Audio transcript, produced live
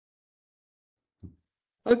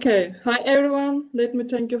Okay, hi everyone. Let me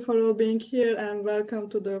thank you for all being here and welcome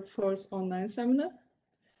to the FoRCE online seminar.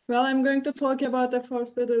 Well, I'm going to talk about the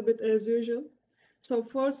FoRCE a little bit as usual. So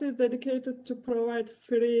FoRCE is dedicated to provide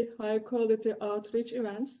free, high-quality outreach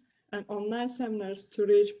events and online seminars to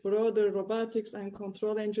reach broader robotics and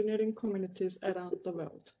control engineering communities around the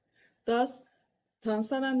world. Thus,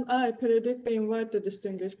 Tansel and I periodically invite the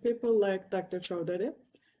distinguished people like Dr. Chowdhary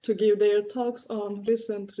to give their talks on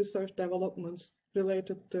recent research developments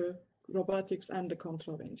related to robotics and the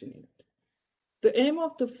control engineering. The aim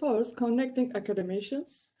of the FoRCE connecting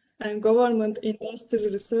academicians and government industry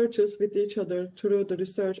researchers with each other through the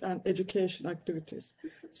research and education activities.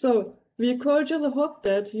 So we cordially hope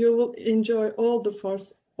that you will enjoy all the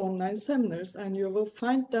FoRCE online seminars and you will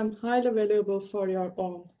find them highly valuable for your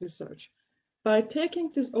own research. By taking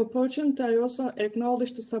this opportunity, I also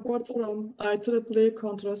acknowledge the support from IEEE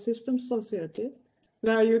Control Systems Society,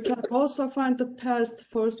 where you can also find the past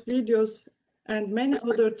FoRCE videos and many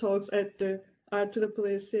other talks at the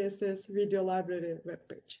IEEE CSS Video Library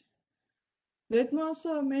webpage. Let me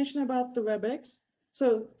also mention about the WebEx.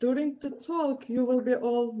 So during the talk, you will be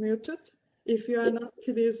all muted. If you are not,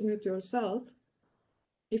 please mute yourself.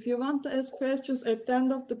 If you want to ask questions at the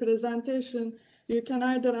end of the presentation, you can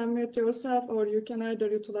either unmute yourself or you can either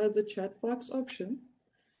utilize the chat box option.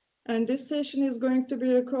 And this session is going to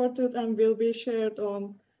be recorded and will be shared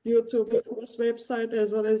on YouTube, the FoRCE website,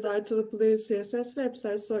 as well as the IEEE CSS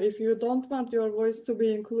website. So if you don't want your voice to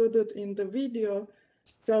be included in the video,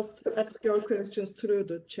 just ask your questions through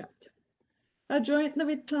the chat. Jointly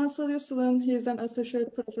with Tansel Yucelen, he is an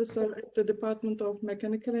associate professor at the Department of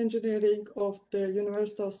Mechanical Engineering of the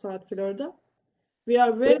University of South Florida. We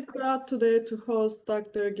are very proud today to host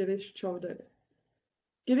Dr. Girish Chowdhary.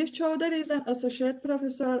 Girish Chowdhary is an associate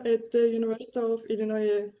professor at the University of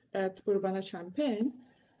Illinois at Urbana-Champaign,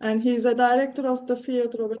 and he is a director of the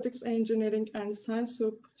field Robotics Engineering and Science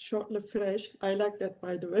Hub, shortly FRESH, I like that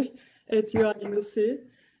by the way, at UIUC,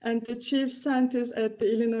 and the chief scientist at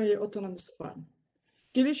the Illinois Autonomous Farm.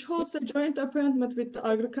 Girish holds a joint appointment with the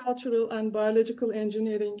Agricultural and Biological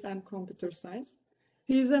Engineering and Computer Science.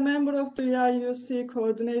 He is a member of the UIUC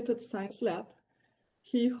Coordinated Science Lab.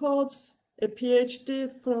 He holds a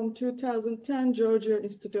PhD from 2010 Georgia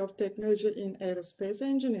Institute of Technology in Aerospace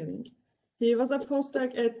Engineering. He was a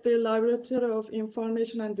postdoc at the Laboratory of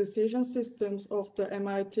Information and Decision Systems of the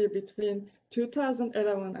MIT between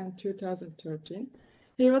 2011 and 2013.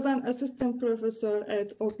 He was an assistant professor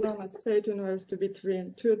at Oklahoma State University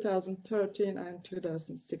between 2013 and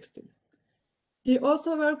 2016. He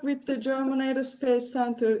also worked with the German Aerospace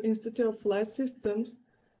Center Institute of Flight Systems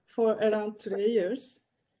for around 3 years.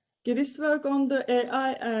 Girish's work on the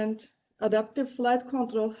AI and adaptive flight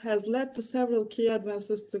control has led to several key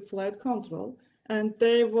advances to flight control, and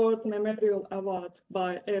they won Memorial Award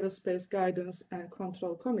by Aerospace Guidance and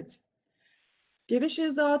Control Committee. Girish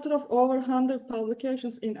is the author of over 100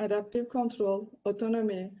 publications in adaptive control,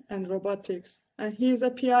 autonomy, and robotics, and he is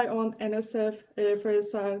a PI on NSF,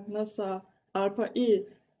 AFSR, NASA, ARPA-E,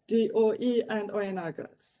 DOE, and ONR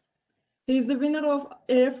grants. He is the winner of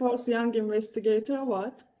Air Force Young Investigator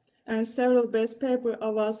Award and several Best Paper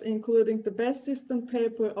Awards, including the Best System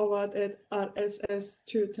Paper Award at RSS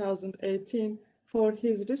 2018 for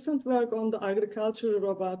his recent work on the agricultural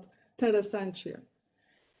robot Terrasentia.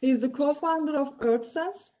 He is the co-founder of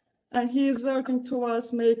EarthSense, and he is working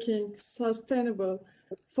towards making sustainable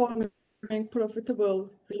farming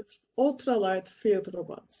profitable with ultralight field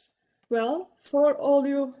robots. Well, for all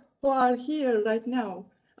you who are here right now,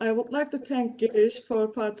 I would like to thank Girish for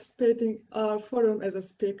participating in our forum as a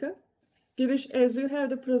speaker. Girish, as you have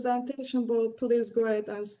the presentation board, please go ahead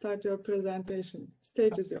and start your presentation.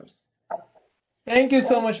 Stage is yours. Thank you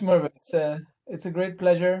so much, Merve. It's a great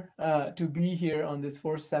pleasure to be here on this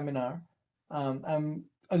FoRCE seminar. I'm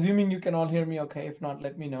assuming you can all hear me okay. If not,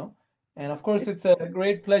 let me know. And of course, it's a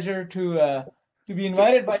great pleasure to be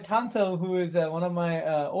invited by Tansel, who is one of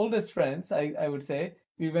my oldest friends, I would say.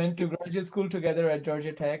 We went to graduate school together at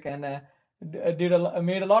Georgia Tech and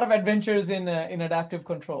made a lot of adventures in adaptive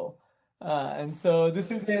control. And so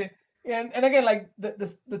this is and again, like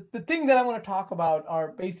the things that I want to talk about are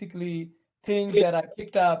basically things that I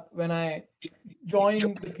picked up when I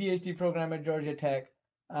joined the PhD program at Georgia Tech,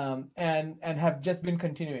 and have just been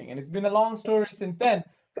continuing. And it's been a long story since then.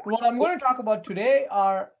 But what I'm going to talk about today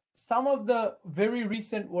are some of the very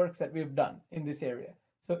recent works that we've done in this area.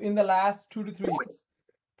 So in the last 2 to 3 years,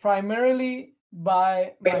 primarily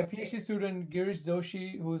by my PhD student Girish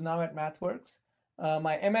Joshi, who's now at MathWorks,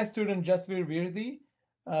 my MS student Jasveer Virdi,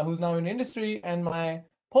 who's now in industry, and my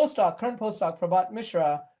current postdoc Prabhat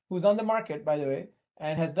Mishra, who's on the market, by the way,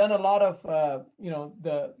 and has done a lot of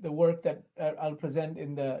the work that I'll present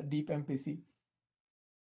in the Deep MPC.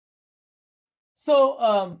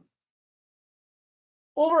 So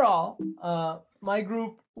overall, my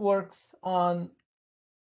group works on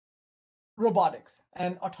robotics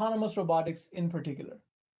and autonomous robotics in particular.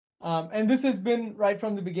 And this has been right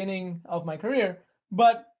from the beginning of my career.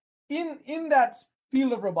 But in that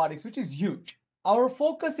field of robotics, which is huge, our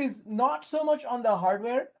focus is not so much on the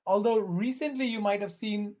hardware, although recently you might have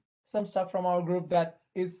seen some stuff from our group that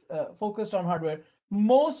is focused on hardware.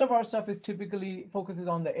 Most of our stuff is typically focuses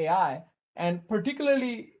on the AI, and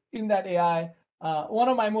particularly in that AI, one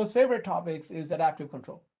of my most favorite topics is adaptive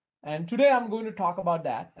control. And today I'm going to talk about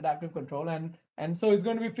that, adaptive control, and so it's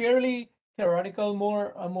going to be fairly theoretical,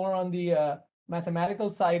 more on the mathematical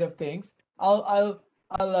side of things. I'll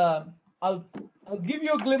give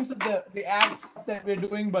you a glimpse of the acts that we're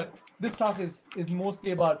doing, but this talk is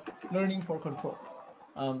mostly about learning for control,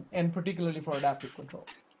 and particularly for adaptive control.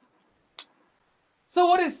 So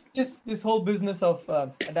what is this whole business of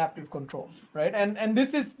adaptive control, right? And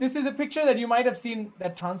this is a picture that you might have seen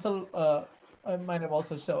that Tansel might have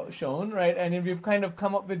also shown, right? And we've kind of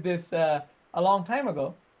come up with this a long time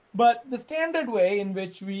ago. But the standard way in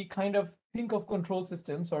which we kind of think of control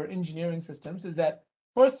systems or engineering systems is that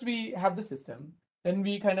first we have the system, then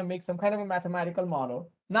we kind of make some kind of a mathematical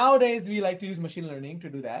model. Nowadays, we like to use machine learning to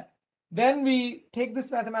do that. Then we take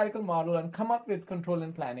this mathematical model and come up with control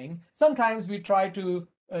and planning. Sometimes we try to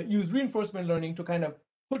use reinforcement learning to kind of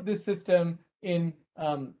put this system in,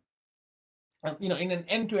 in an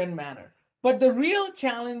end-to-end manner. But the real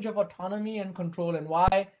challenge of autonomy and control, and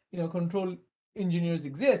why control engineers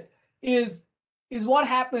exist, is what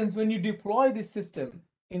happens when you deploy this system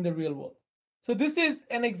in the real world. So this is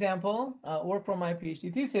an example, work from my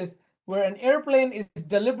PhD thesis, where an airplane is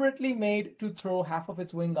deliberately made to throw half of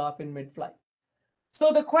its wing off in mid-flight.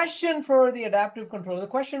 So the question for the adaptive controller, the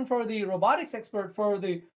question for the robotics expert, for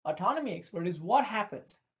the autonomy expert, is what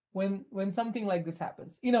happens when something like this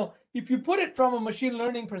happens? If you put it from a machine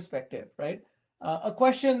learning perspective, right? A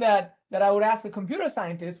question that I would ask a computer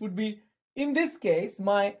scientist would be, in this case,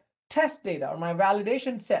 my test data or my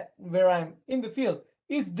validation set where I'm in the field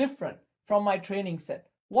is different from my training set.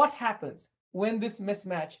 What happens when this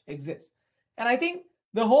mismatch exists? And I think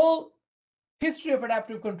the whole history of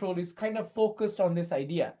adaptive control is kind of focused on this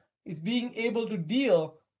idea, is being able to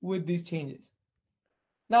deal with these changes.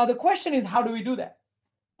 Now, the question is, how do we do that?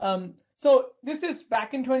 So this is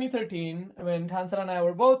back in 2013 when Tansel and I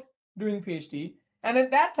were both doing PhD. And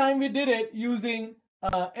at that time, we did it using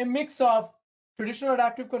a mix of traditional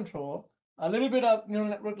adaptive control, a little bit of neural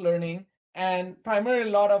network learning, and primarily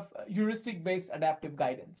a lot of heuristic-based adaptive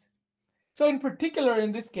guidance. So in particular,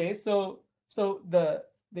 in this case, so the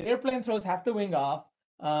airplane throws half the wing off.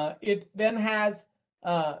 It then has,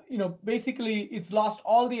 basically it's lost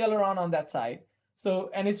all the aileron on that side.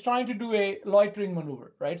 So, and it's trying to do a loitering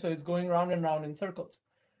maneuver, right? So it's going round and round in circles.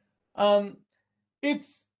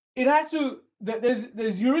 It has to,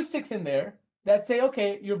 there's heuristics in there that say,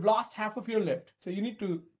 okay, you've lost half of your lift, so you need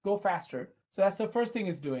to go faster. So that's the first thing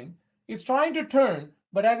it's doing. It's trying to turn,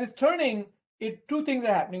 but as it's turning, two things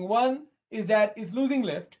are happening. One is that it's losing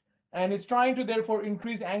lift, and it's trying to therefore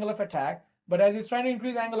increase angle of attack. But as it's trying to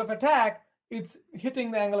increase angle of attack, it's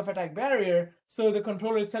hitting the angle of attack barrier. So the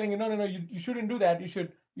controller is telling you, no, you shouldn't do that.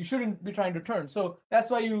 You shouldn't be trying to turn. So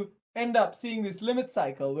that's why you end up seeing this limit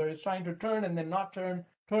cycle where it's trying to turn and then not turn,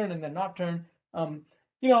 turn and then not turn. I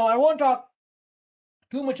won't talk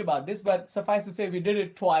too much about this, but suffice to say, we did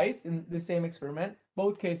it twice in the same experiment.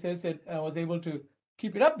 Both cases, it was able to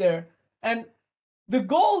keep it up there. And the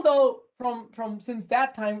goal, though, from since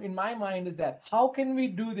that time in my mind is that how can we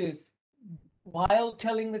do this while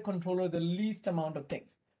telling the controller the least amount of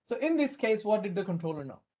things? So in this case, what did the controller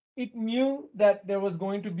know? It knew that there was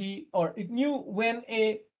going to be, or it knew when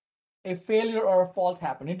a failure or a fault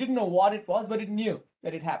happened. It didn't know what it was, but it knew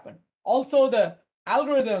that it happened. Also, the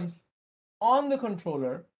algorithms on the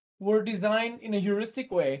controller were designed in a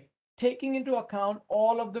heuristic way, taking into account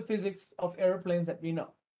all of the physics of airplanes that we know.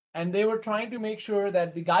 And they were trying to make sure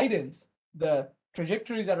that the guidance, the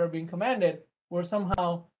trajectories that are being commanded, were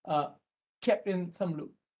somehow kept in some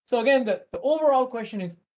loop. So again, the overall question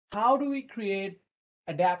is, how do we create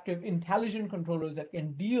adaptive, intelligent controllers that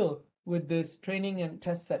can deal with this training and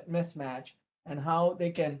test set mismatch, and how they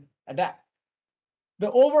can adapt?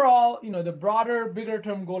 The overall, the broader, bigger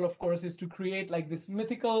term goal, of course, is to create like this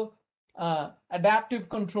mythical adaptive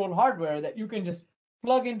control hardware that you can just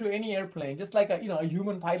plug into any airplane, just like a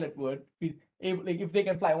human pilot would be able. Like if they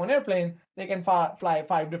can fly one airplane, they can fly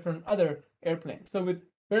 5 different other airplanes. So with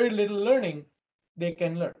very little learning, they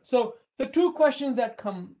can learn. So the two questions that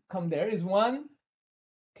come there is, one,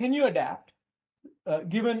 can you adapt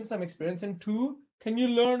given some experience? And two, can you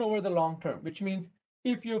learn over the long term? Which means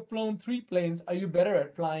if you've flown 3 planes, are you better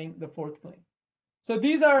at flying the 4th plane? So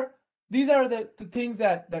these are the things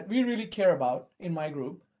that we really care about in my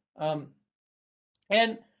group.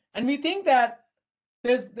 And we think that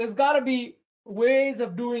there's got to be ways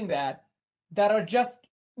of doing that are just,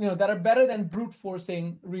 that are better than brute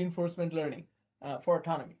forcing reinforcement learning for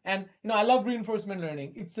autonomy. And I love reinforcement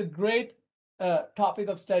learning. It's a great topic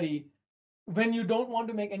of study when you don't want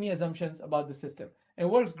to make any assumptions about the system. It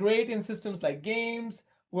works great in systems like games,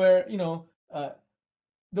 where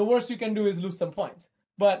the worst you can do is lose some points.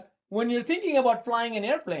 But when you're thinking about flying an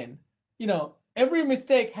airplane, every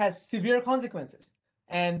mistake has severe consequences.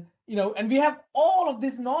 And and we have all of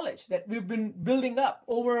this knowledge that we've been building up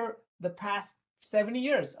over the past 70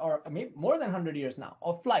 years, or maybe more than 100 years now,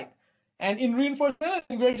 of flight. And in reinforcement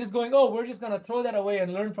learning, we're just going, oh, we're just going to throw that away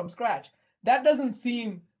and learn from scratch. That doesn't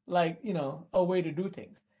seem like a way to do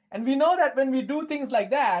things. And we know that when we do things like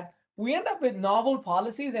that, we end up with novel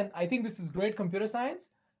policies. And I think this is great computer science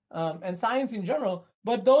and science in general,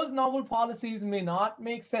 but those novel policies may not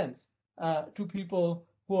make sense to people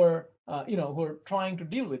who are who are trying to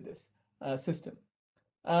deal with this system.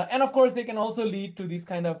 And of course, they can also lead to these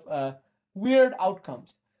kind of weird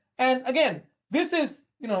outcomes. And again, this is,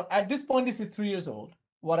 at this point, this is 3 years old,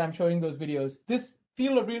 what I'm showing those videos. This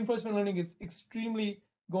field of reinforcement learning is extremely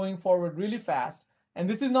going forward really fast. And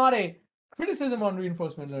this is not a criticism on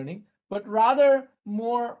reinforcement learning, but rather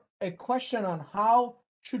more a question on how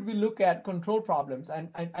should we look at control problems. And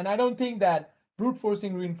I don't think that brute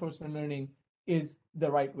forcing reinforcement learning is the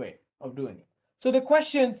right way of doing it. So the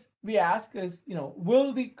questions we ask is,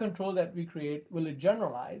 will the control that we create, will it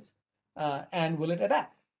generalize and will it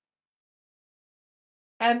adapt?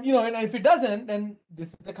 And and if it doesn't, then this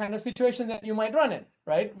is the kind of situation that you might run in,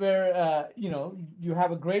 right? Where you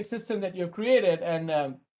have a great system that you've created,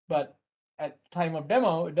 and but at time of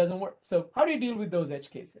demo it doesn't work. So how do you deal with those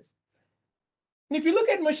edge cases? And if you look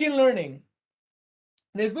at machine learning,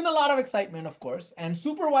 there's been a lot of excitement, of course, and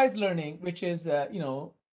supervised learning, which is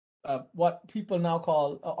what people now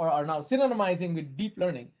call, or are now synonymizing with deep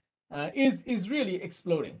learning, is really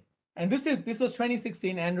exploding. And this was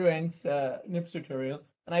 2016 Andrew Ng's NIPS tutorial,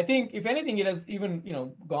 and I think if anything, it has even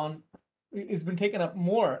it's been taken up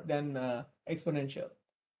more than exponential.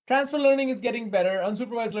 Transfer learning is getting better.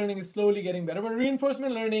 Unsupervised learning is slowly getting better, but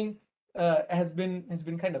reinforcement learning has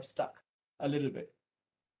been kind of stuck a little bit.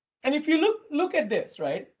 And if you look at this,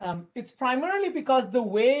 right, it's primarily because the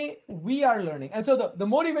way we are learning. And so the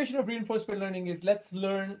motivation of reinforcement learning is, let's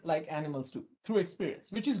learn like animals do, through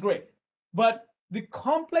experience, which is great. But the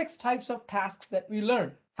complex types of tasks that we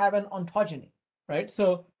learn have an ontogeny, right?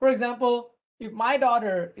 So for example, if my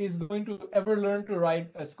daughter is going to ever learn to ride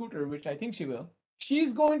a scooter, which I think she will,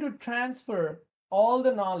 she's going to transfer all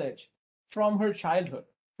the knowledge from her childhood,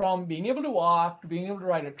 from being able to walk to being able to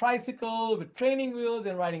ride a tricycle with training wheels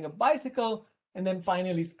and riding a bicycle, and then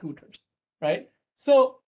finally scooters, right?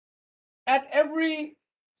 So at every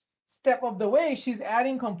step of the way, she's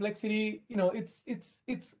adding complexity.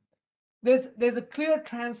 There's a clear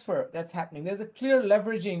transfer that's happening. There's a clear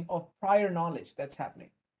leveraging of prior knowledge that's happening.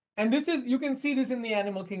 And this is, you can see this in the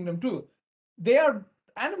animal kingdom too.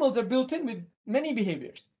 Animals are built in with many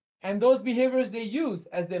behaviors, and those behaviors they use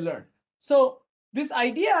as they learn. So this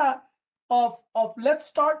idea of let's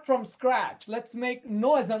start from scratch, let's make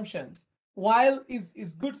no assumptions, while is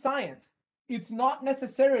good science, it's not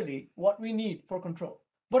necessarily what we need for control.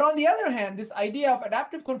 But on the other hand, this idea of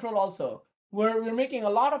adaptive control also, where we're making a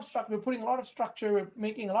lot of structure, we're putting a lot of structure, we're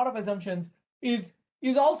making a lot of assumptions, is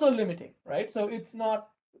also limiting, right? So it's not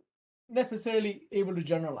necessarily able to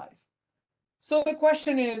generalize. So the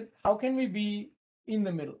question is, how can we be in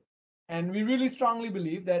the middle? And we really strongly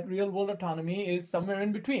believe that real world autonomy is somewhere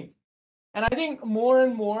in between. And I think more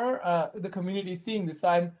and more the community is seeing this. So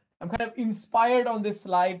I'm kind of inspired on this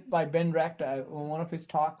slide by Ben Recht, one of his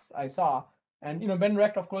talks I saw. And Ben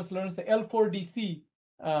Recht, of course, learns the L4DC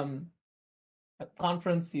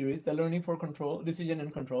conference series, the Learning for Control, Decision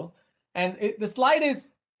and Control. And the slide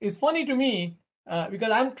is funny to me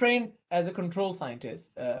because I'm trained as a control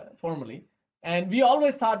scientist formally. And we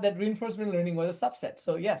always thought that reinforcement learning was a subset.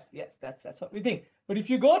 So yes, that's what we think. But if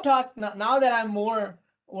you go talk, now that I'm more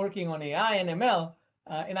working on AI and ML,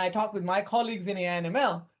 and I talk with my colleagues in AI and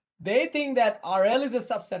ML, they think that RL is a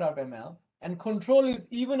subset of ML, and control is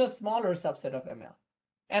even a smaller subset of ML.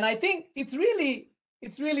 And I think it's really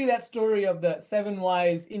that story of the 7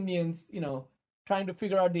 wise Indians, trying to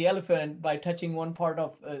figure out the elephant by touching one part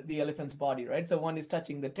of the elephant's body, right? So one is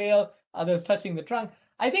touching the tail, others touching the trunk.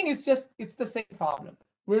 I think it's the same problem.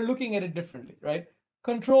 We're looking at it differently, right?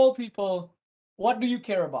 Control people, what do you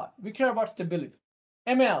care about? We care about stability.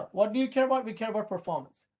 ML, what do you care about? We care about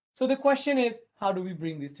performance. So the question is, how do we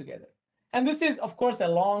bring these together? And this is, of course, a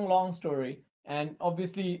long, long story. And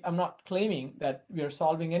obviously, I'm not claiming that we are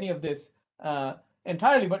solving any of this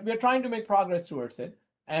entirely, but we're trying to make progress towards it.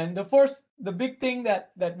 And the big thing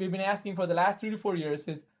that we've been asking for the last 3 to 4 years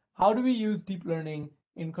is, how do we use deep learning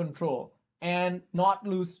in control and not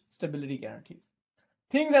lose stability guarantees?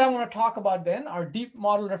 Things that I want to talk about then are deep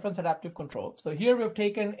model reference adaptive control. So here we've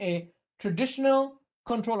taken a traditional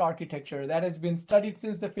control architecture that has been studied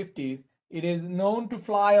since the 50s. It is known to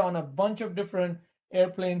fly on a bunch of different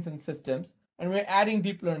airplanes and systems, and we're adding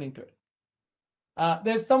deep learning to it.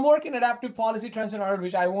 There's some work in adaptive policy transfer,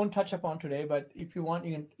 which I won't touch upon today, but if you want,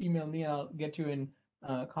 you can email me and I'll get you in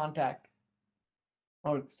contact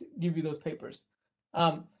or give you those papers.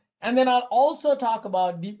 And then I'll also talk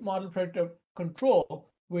about deep model predictive control,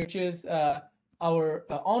 which is our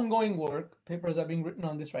ongoing work. Papers are being written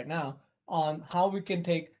on this right now, on how we can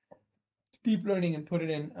take deep learning and put it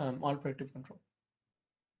in model predictive control.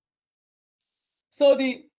 So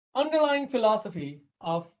the underlying philosophy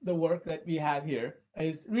of the work that we have here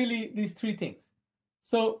is really these three things.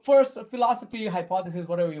 So first, philosophy, hypothesis,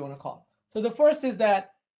 whatever you want to call. So the first is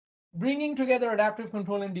that bringing together adaptive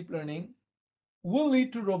control and deep learning will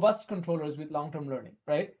lead to robust controllers with long-term learning,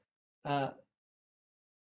 right?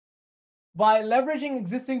 By leveraging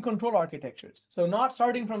existing control architectures. So not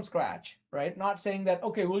starting from scratch, right? Not saying that,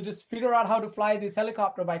 okay, we'll just figure out how to fly this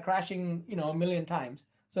helicopter by crashing, a million times.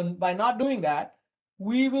 So by not doing that,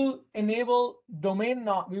 we will bring domain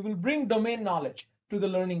knowledge to the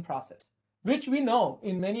learning process, which we know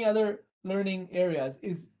in many other learning areas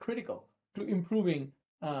is critical to improving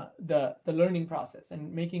the learning process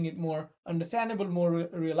and making it more understandable, more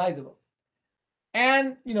realizable.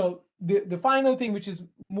 And the final thing, which is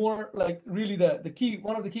more like really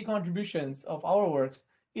one of the key contributions of our works,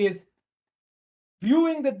 is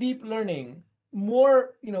viewing the deep learning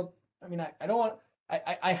more,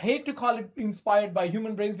 I hate to call it inspired by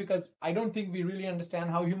human brains, because I don't think we really understand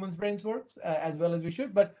how humans' brains works as well as we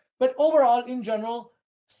should. But overall, in general,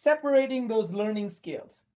 separating those learning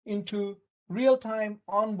scales into real-time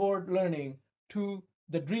onboard learning to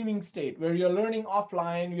the dreaming state, where you're learning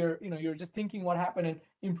offline, you're just thinking what happened and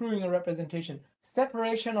improving a representation.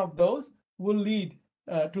 Separation of those will lead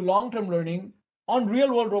to long-term learning on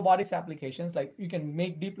real-world robotics applications. Like you can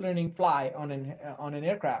make deep learning fly on an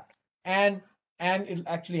aircraft, and it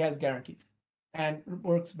actually has guarantees and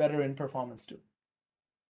works better in performance too.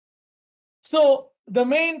 So the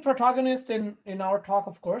main protagonist in our talk,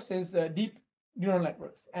 of course, is deep neural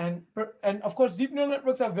networks. And of course, deep neural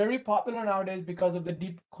networks are very popular nowadays because of the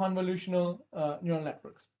deep convolutional neural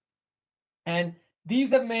networks. And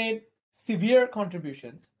these have made severe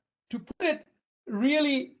contributions. To put it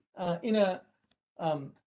really in a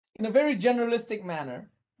very generalistic manner,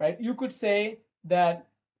 right? You could say that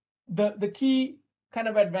the key kind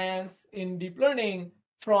of advance in deep learning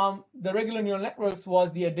from the regular neural networks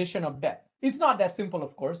was the addition of depth. It's not that simple,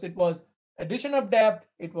 of course. It was addition of depth,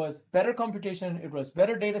 it was better computation, it was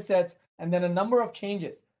better data sets, and then a number of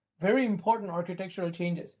changes, very important architectural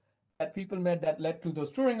changes that people made that led to those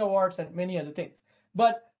Turing Awards and many other things.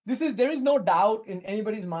 But there is no doubt in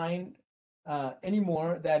anybody's mind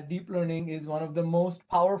anymore that deep learning is one of the most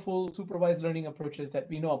powerful supervised learning approaches that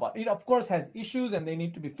we know about. It, of course, has issues and they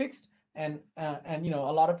need to be fixed, and a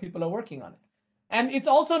lot of people are working on it. And it's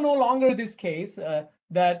also no longer this case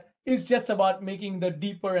that is just about making the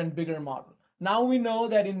deeper and bigger model. Now we know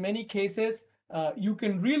that in many cases you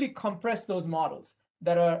can really compress those models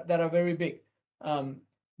that are very big.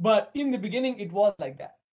 But in the beginning, it was like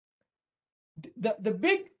that. The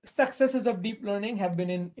big successes of deep learning have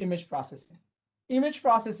been in image processing. Image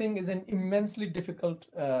processing is an immensely difficult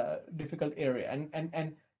area,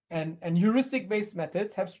 and heuristic-based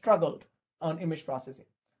methods have struggled on image processing.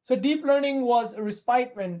 So deep learning was a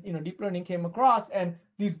respite when deep learning came across, and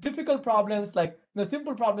these difficult problems, like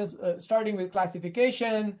simple problems starting with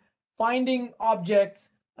classification, finding objects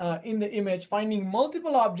in the image, finding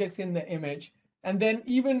multiple objects in the image, and then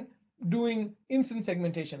even doing instance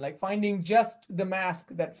segmentation, like finding just the mask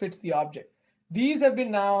that fits the object. These have been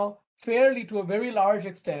now fairly, to a very large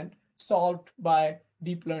extent, solved by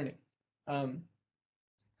deep learning.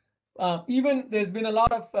 Even there's been a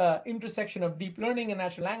lot of intersection of deep learning and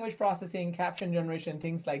natural language processing, caption generation,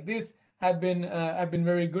 things like this have been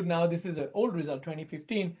very good now. This is an old result,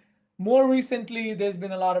 2015. More recently, there's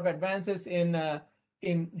been a lot of advances in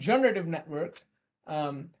generative networks,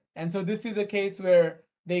 and so this is a case where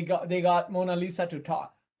they got Mona Lisa to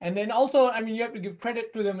talk. And then also, I mean, you have to give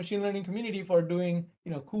credit to the machine learning community for doing,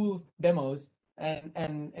 cool demos. And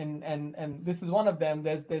this is one of them.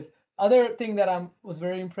 There's this other thing that I was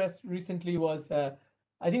very impressed recently was,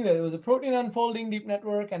 I think that there was a protein unfolding deep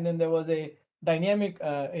network, and then there was a dynamic,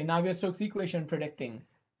 a Navier-Stokes equation predicting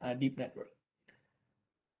deep network.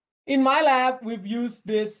 In my lab, we've used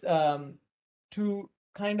this to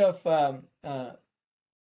kind of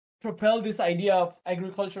propel this idea of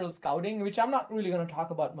agricultural scouting, which I'm not really going to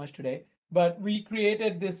talk about much today. But we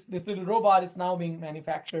created this little robot. It's now being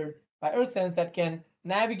manufactured by EarthSense that can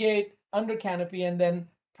navigate under canopy and then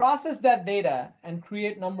process that data and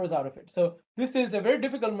create numbers out of it. So this is a very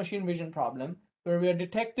difficult machine vision problem where we are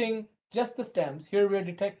detecting just the stems. Here we are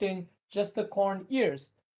detecting just the corn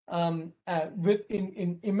ears with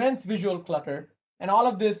in immense visual clutter. And all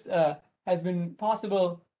of this has been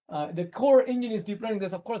possible. The core engine is deep learning.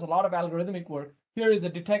 There's, of course, a lot of algorithmic work. Here is a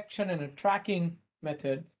detection and a tracking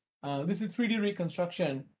method. This is 3D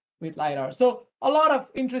reconstruction with LiDAR. So a lot of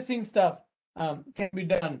interesting stuff can be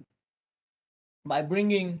done by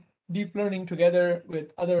bringing deep learning together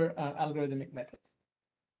with other algorithmic methods.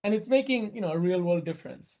 And it's making a real world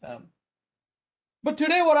difference. But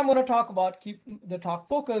today what I'm going to talk about, keep the talk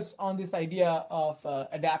focused on this idea of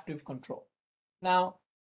adaptive control. Now,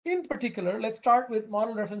 in particular, let's start with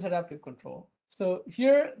model reference adaptive control. So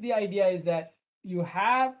here the idea is that you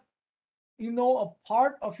have, a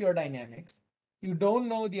part of your dynamics, you don't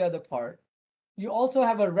know the other part. You also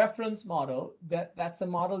have a reference model that's a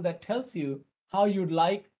model that tells you how you'd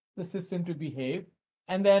like the system to behave.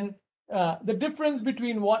 And then the difference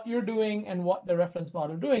between what you're doing and what the reference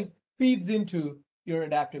model is doing feeds into your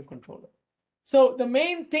adaptive controller. So the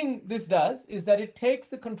main thing this does is that it takes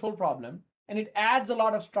the control problem and it adds a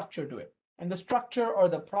lot of structure to it. And the structure or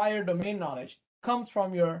the prior domain knowledge comes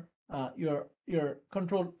from your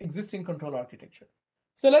existing control architecture.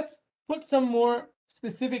 So let's put some more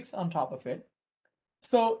specifics on top of it.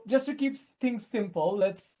 So just to keep things simple,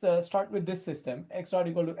 let's start with this system, x dot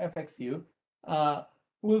equal to fxu.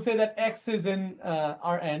 We'll say that x is in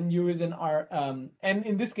Rn, u is in R, and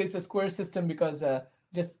in this case, a square system because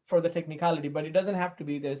just for the technicality, but it doesn't have to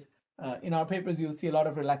be. There's in our papers, you'll see a lot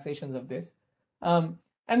of relaxations of this. And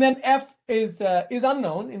then f is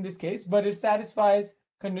unknown in this case, but it satisfies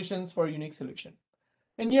conditions for a unique solution.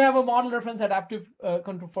 And you have a model reference adaptive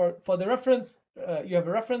control for the reference. You have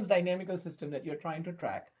a reference dynamical system that you're trying to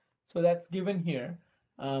track. So that's given here.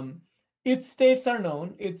 Its states are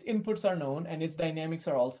known, its inputs are known, and its dynamics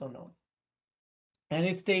are also known. And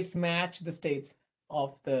its states match the states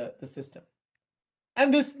of the system.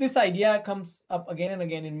 And this idea comes up again and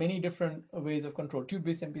again in many different ways of control.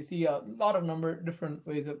 Tube-based MPC, a lot of different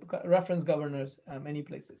ways of reference governors, many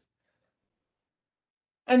places.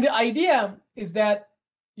 And the idea is that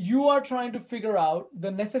you are trying to figure out the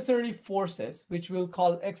necessary forces, which we'll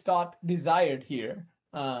call x dot desired here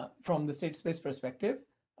from the state space perspective,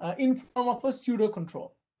 in form of a pseudo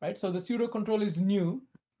control, right? So the pseudo control is nu.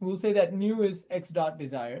 We'll say that nu is x dot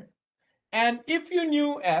desired. And if you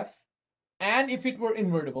knew f, and if it were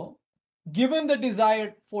invertible, given the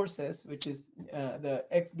desired forces, which is the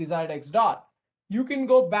desired x dot, you can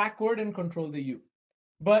go backward and control the u.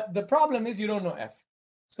 But the problem is you don't know f.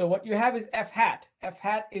 So what you have is f hat. F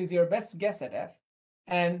hat is your best guess at f.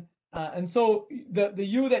 And so the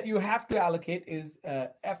u that you have to allocate is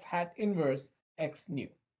f hat inverse x nu.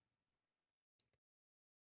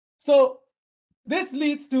 So this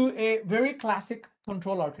leads to a very classic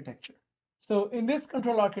control architecture. So in this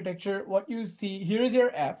control architecture, what you see, here is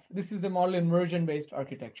your f. This is the model inversion based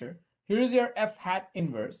architecture. Here is your f hat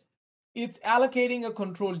inverse. It's allocating a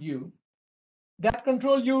control u. That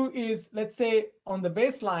control u is, let's say, on the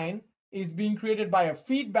baseline, is being created by a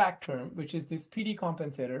feedback term, which is this PD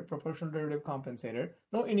compensator, proportional derivative compensator.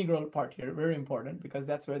 No integral part here, very important, because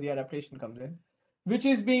that's where the adaptation comes in, which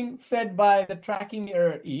is being fed by the tracking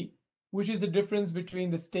error E, which is the difference between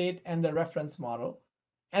the state and the reference model.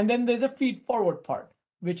 And then there's a feed forward part,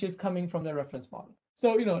 which is coming from the reference model.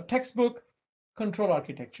 So, textbook control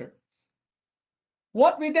architecture.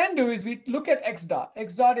 What we then do is we look at x dot.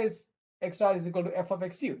 X dot is equal to f of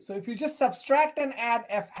xu. So if you just subtract and add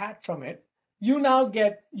f hat from it, you now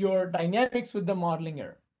get your dynamics with the modeling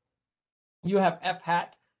error. You have f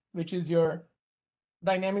hat, which is your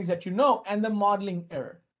dynamics that you know, and the modeling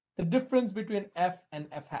error, the difference between f and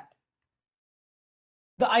f hat.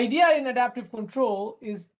 The idea in adaptive control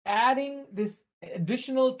is adding this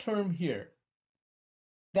additional term here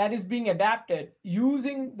that is being adapted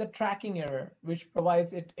using the tracking error, which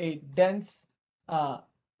provides it a dense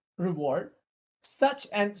reward,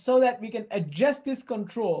 so that we can adjust this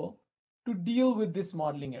control to deal with this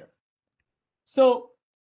modeling error. So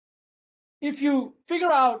if you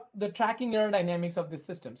figure out the tracking error dynamics of this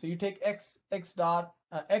system, so you take x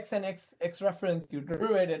and x reference, you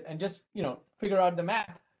derive it, and just figure out the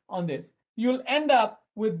math on this, you'll end up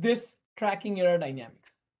with this tracking error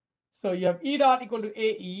dynamics. So you have E dot equal to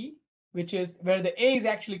AE, which is where the A is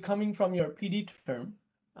actually coming from your PD term,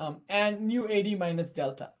 and nu AD minus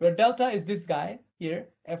delta, where delta is this guy here,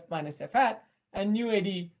 F minus F hat, and nu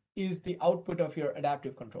AD is the output of your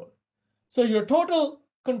adaptive control. So your total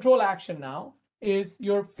control action now is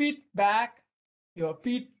your feedback, your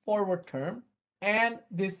feed forward term, and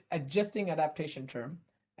this adjusting adaptation term.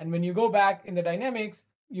 And when you go back in the dynamics,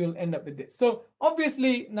 you'll end up with this. So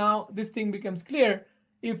obviously now this thing becomes clear.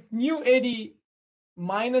 If nu AD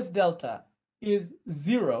minus delta is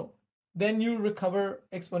 0, then you recover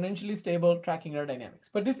exponentially stable tracking error dynamics.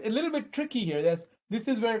 But this is a little bit tricky here. This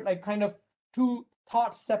is where like kind of two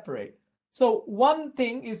thoughts separate. So one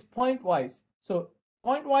thing is pointwise. So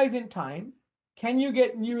pointwise in time, can you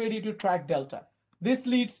get nu AD to track delta? This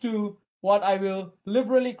leads to what I will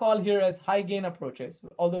liberally call here as high gain approaches,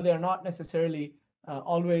 although they are not necessarily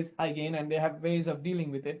always high gain, and they have ways of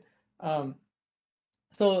dealing with it.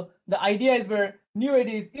 So the idea is where nu AD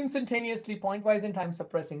is instantaneously pointwise in time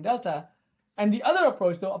suppressing delta. And the other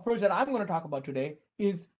approach, the approach that I'm going to talk about today,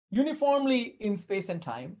 is uniformly in space and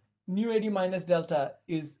time. Nu AD minus delta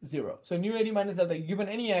is 0. So nu AD minus delta, given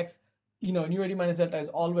any x, nu AD minus delta is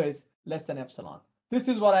always less than epsilon. This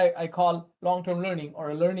is what I call long-term learning,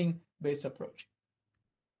 or a learning-based approach.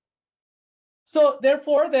 So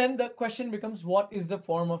therefore, then the question becomes, what is the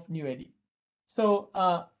form of nu AD? So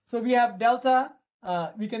we have delta.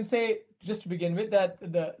 We can say, just to begin with, that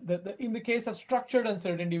in the case of structured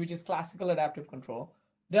uncertainty, which is classical adaptive control,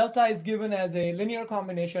 delta is given as a linear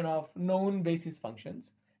combination of known basis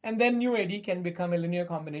functions, and then nu AD can become a linear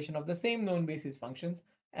combination of the same known basis functions.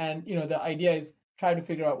 And the idea is try to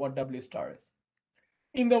figure out what W star is.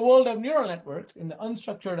 In the world of neural networks, in the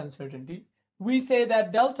unstructured uncertainty, we say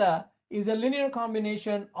that delta is a linear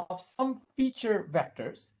combination of some feature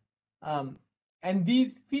vectors. And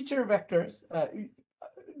these feature vectors,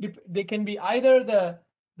 they can be either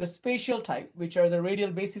the spatial type, which are the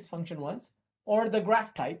radial basis function ones, or the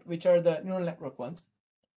graph type, which are the neural network ones.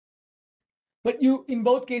 But in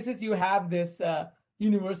both cases, you have this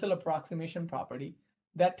universal approximation property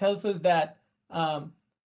that tells us that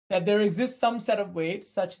that there exists some set of weights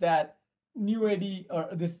such that nu AD, or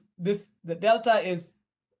the delta is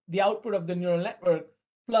the output of the neural network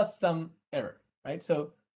plus some error, right?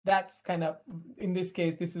 So that's kind of, in this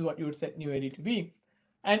case, this is what you would set nu AD to be.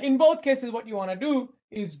 And in both cases, what you want to do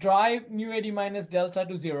is drive nu AD minus delta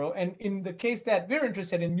to 0. And in the case that we're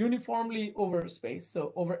interested in, uniformly over space,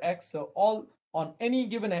 so over x, so all on any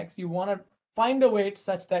given x, you want to find a weight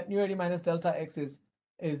such that nu AD minus delta x is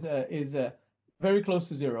very close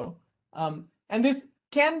to 0. And this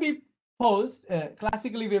can be posed,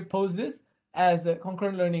 classically we have posed this as a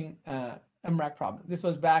concurrent learning MRAC problem. This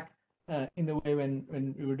was back in the way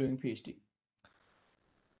when we were doing PhD.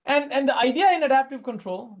 And the idea in adaptive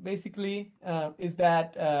control basically is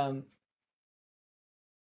that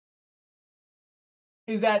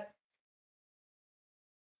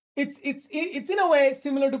it's in a way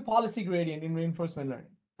similar to policy gradient in reinforcement learning.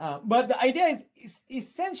 But the idea is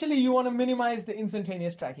essentially you want to minimize the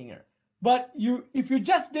instantaneous tracking error. But if you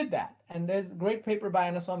just did that, and there's a great paper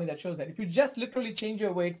by Anaswamy that shows that if you just literally change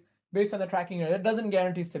your weights based on the tracking error, that doesn't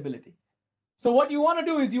guarantee stability. So what you want to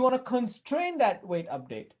do is you want to constrain that weight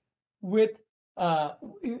update with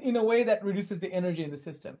in a way that reduces the energy in the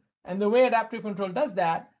system. And the way adaptive control does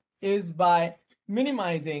that is by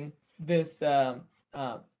minimizing this or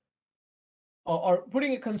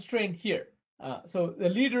putting a constraint here. So the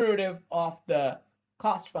lead derivative of the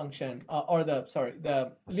cost function or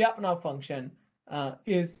the Lyapunov function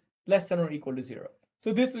is less than or equal to 0.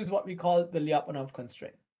 So this is what we call the Lyapunov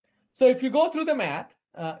constraint. So if you go through the math,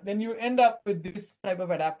 then you end up with this type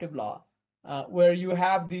of adaptive law where you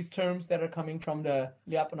have these terms that are coming from the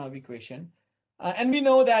Lyapunov equation. And we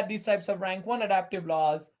know that these types of rank 1 adaptive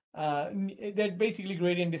laws, they're basically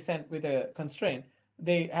gradient descent with a constraint.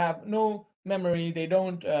 They have no memory. They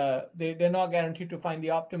don't. They're not guaranteed to find the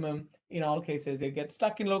optimum in all cases. They get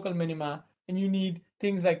stuck in local minima, and you need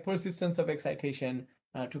things like persistence of excitation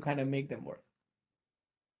to kind of make them work.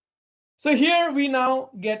 So here we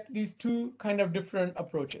now get these two kind of different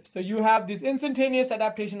approaches. So you have these instantaneous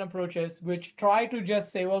adaptation approaches, which try to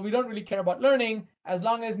just say, well, we don't really care about learning. As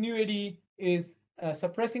long as nu AD is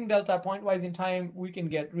suppressing delta pointwise in time, we can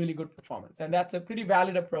get really good performance. And that's a pretty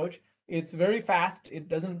valid approach. It's very fast. It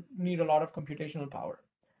doesn't need a lot of computational power.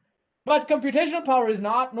 But computational power is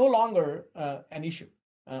no longer an issue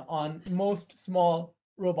on most small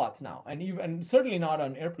robots now, and even certainly not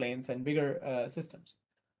on airplanes and bigger systems.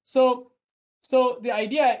 So the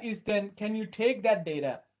idea is then, can you take that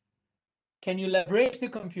data? Can you leverage the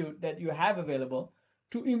compute that you have available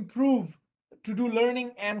to improve, to do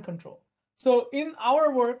learning and control? So in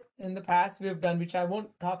our work in the past, we've done, which I won't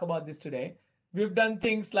talk about this today, we've done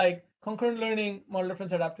things like concurrent learning, model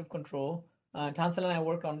reference adaptive control. Tansel and I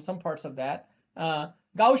worked on some parts of that.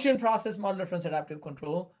 Gaussian process model reference adaptive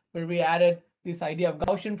control, where we added this idea of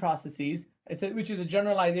Gaussian processes, which is a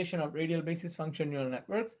generalization of radial basis function neural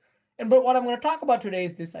networks. But what I'm going to talk about today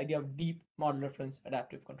is this idea of deep model reference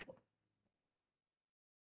adaptive control.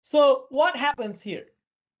 So what happens here?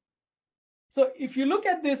 So if you look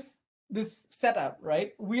at this setup,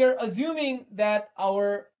 right, we are assuming that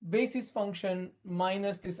our basis function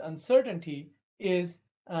minus this uncertainty is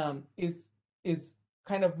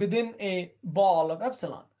kind of within a ball of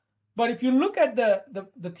epsilon. But if you look at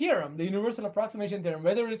the theorem, the universal approximation theorem,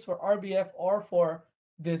 whether it's for RBF or for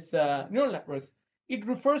this neural networks, it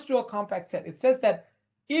refers to a compact set. It says that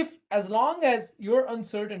as long as your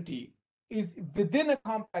uncertainty is within a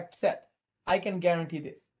compact set, I can guarantee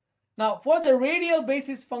this. Now, for the radial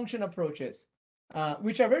basis function approaches,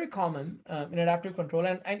 which are very common in adaptive control,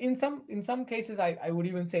 and in some cases, I would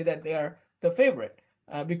even say that they are the favorite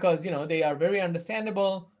because they are very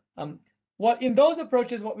understandable. What in those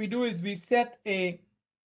approaches, what we do is we set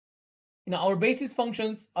our basis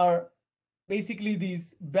functions are basically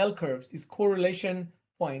these bell curves, these correlation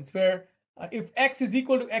points, where if x is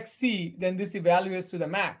equal to xc, then this evaluates to the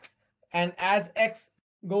max. And as x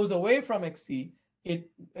goes away from xc, it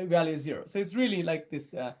evaluates 0. So it's really like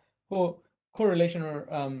this correlation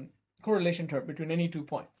or correlation term between any 2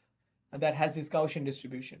 points that has this Gaussian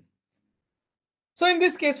distribution. So in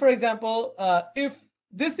this case, for example, if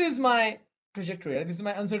this is my trajectory, right? This is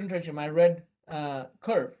my uncertain trajectory, my red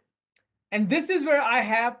curve, and this is where I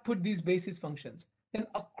have put these basis functions, then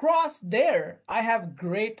across there, I have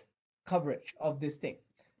great coverage of this thing.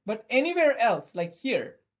 But anywhere else, like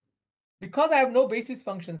here, because I have no basis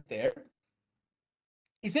functions there,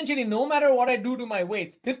 essentially, no matter what I do to my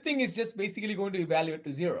weights, this thing is just basically going to evaluate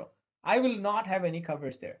to 0. I will not have any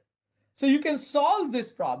coverage there. So you can solve this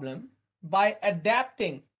problem by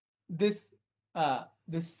adapting this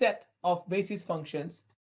set of basis functions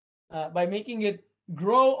by making it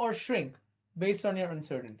grow or shrink based on your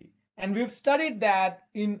uncertainty. And we've studied that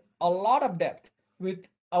in a lot of depth with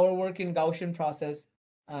our work in Gaussian process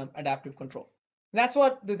adaptive control. That's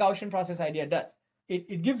what the Gaussian process idea does.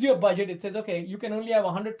 It gives you a budget. It says, okay, you can only have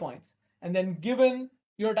 100 points. And then given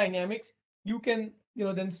your dynamics, you can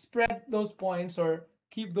then spread those points or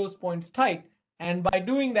keep those points tight. And by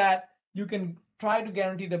doing that, you can try to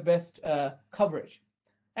guarantee the best coverage.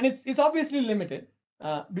 And it's obviously limited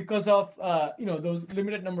because of those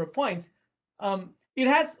limited number of points. It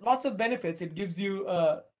has lots of benefits. It gives you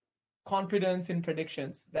confidence in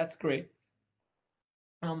predictions. That's great.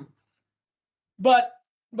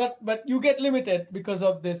 But you get limited because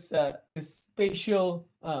of this spatial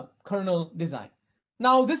kernel design.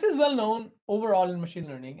 Now, this is well known overall in machine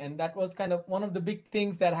learning, and that was kind of one of the big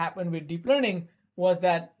things that happened with deep learning, was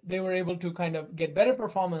that they were able to kind of get better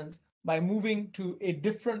performance by moving to a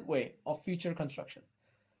different way of feature construction.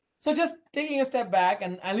 So just taking a step back,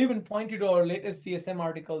 and I'll even point you to our latest CSM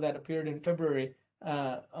article that appeared in February.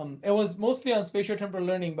 It was mostly on spatiotemporal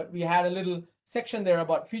learning, but we had a little section there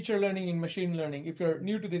about feature learning in machine learning. If you're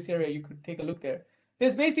new to this area, you could take a look there.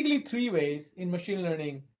 There's basically 3 ways in machine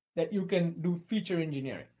learning that you can do feature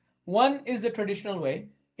engineering. One is the traditional way,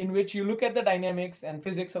 in which you look at the dynamics and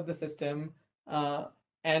physics of the system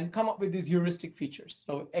and come up with these heuristic features.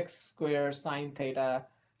 So x squared, sine theta.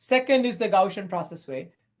 Second is the Gaussian process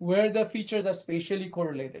way, where the features are spatially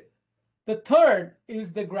correlated. The third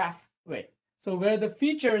is the graph way. So where the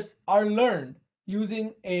features are learned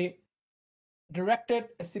using a directed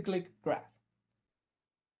acyclic graph.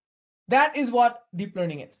 That is what deep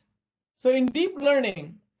learning is. So in deep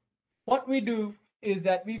learning, what we do is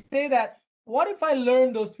that we say that, what if I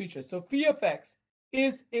learn those features? So phi of x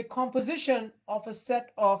is a composition of a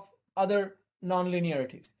set of other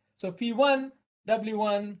nonlinearities. So phi1,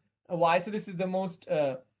 w1, y. So this is the most,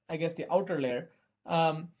 I guess, the outer layer.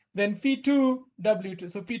 Then phi2,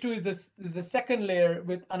 w2. So phi2 is the second layer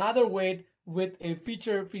with another weight with a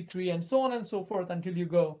feature phi3, and so on and so forth until you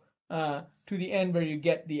go to the end where you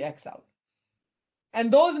get the x out.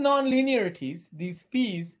 And those nonlinearities, these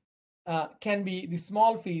phis, can be the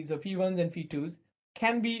small phis, or phi1s and phi2s,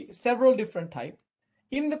 can be several different types.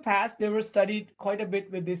 In the past, they were studied quite a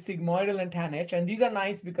bit with this sigmoidal and tanh, and these are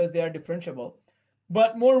nice because they are differentiable.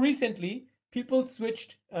 But more recently, people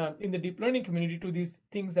switched in the deep learning community to these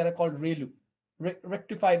things that are called ReLU.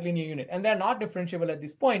 rectified linear unit, and they're not differentiable at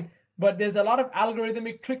this point, but there's a lot of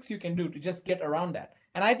algorithmic tricks you can do to just get around that.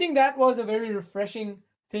 And I think that was a very refreshing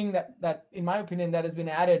thing that in my opinion, that has been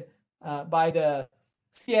added by the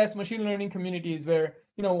CS machine learning communities, where,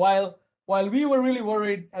 while we were really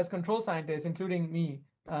worried as control scientists, including me,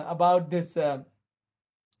 about this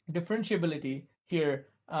differentiability here,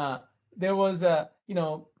 there was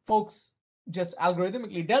folks just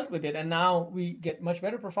algorithmically dealt with it, and now we get much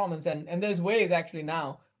better performance, and there's ways actually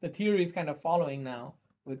now the theory is kind of following now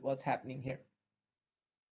with what's happening here.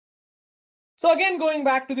 So again, going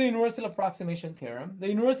back to the universal approximation theorem, the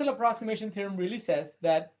universal approximation theorem really says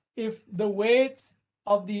that if the weights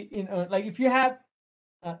of the like if you have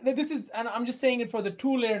this is, and I'm just saying it for the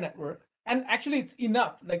 2-layer network, and actually it's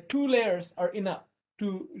enough, like 2 layers are enough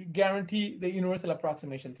to guarantee the universal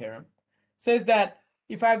approximation theorem. Says that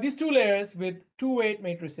if I have these 2 layers with 2 weight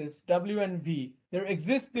matrices W and V, there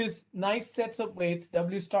exists this nice sets of weights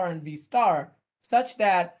W star and V star, such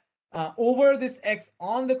that over this X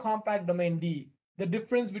on the compact domain D, the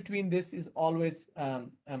difference between this is always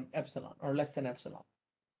epsilon or less than epsilon.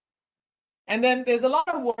 And then there's a lot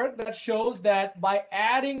of work that shows that by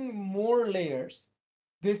adding more layers,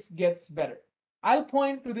 this gets better. I'll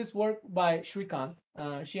point to this work by Xiang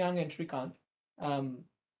and Shrikant,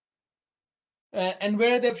 and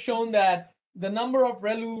where they've shown that the number of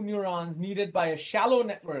ReLU neurons needed by a shallow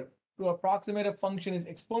network to approximate a function is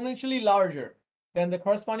exponentially larger than the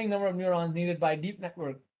corresponding number of neurons needed by a deep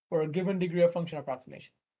network for a given degree of function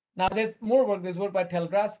approximation. Now, there's more work. There's work by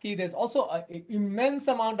Telgradsky. There's also an immense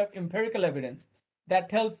amount of empirical evidence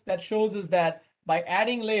that shows us that by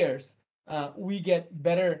adding layers, we get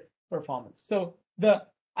better performance. So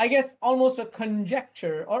I guess almost a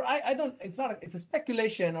conjecture, or it's a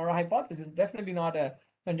speculation or a hypothesis, definitely not a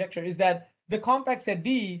conjecture, is that the compact set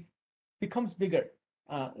D becomes bigger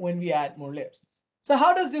when we add more layers. So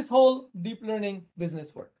how does this whole deep learning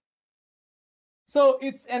business work? So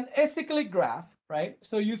it's an acyclic graph, right?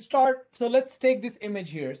 So let's take this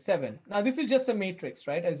image here, 7. Now this is just a matrix,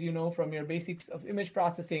 right? As you know from your basics of image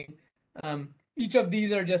processing, each of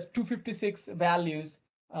these are just 256 values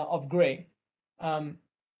of gray. And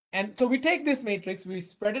so we take this matrix, we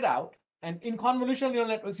spread it out, and in convolutional neural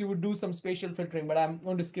networks, you would do some spatial filtering, but I'm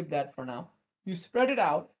going to skip that for now. You spread it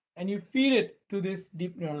out and you feed it to this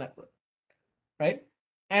deep neural network, right?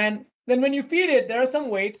 And then when you feed it, there are some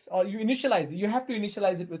weights, or you initialize it. You have to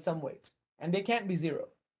initialize it with some weights, and they can't be 0.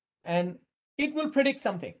 And it will predict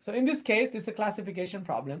something. So in this case, this is a classification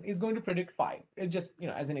problem, is going to predict 5. It just,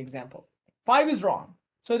 as an example. 5 is wrong.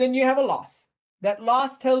 So then you have a loss. That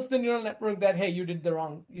loss tells the neural network that, hey, you did the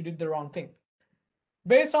wrong thing.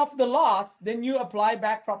 Based off the loss, then you apply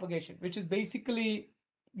back propagation, which is basically,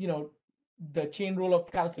 the chain rule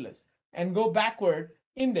of calculus, and go backward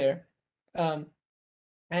in there. And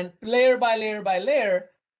layer by layer by layer,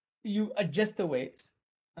 you adjust the weights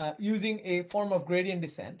using a form of gradient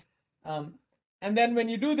descent. And then when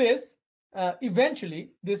you do this, eventually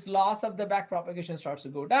this loss of the back propagation starts to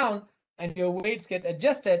go down, and your weights get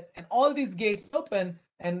adjusted, and all these gates open,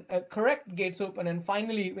 and correct gates open, and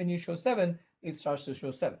finally when you show 7, it starts to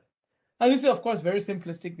show 7. Now this is of course very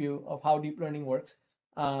simplistic view of how deep learning works.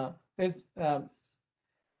 The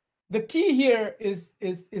key here is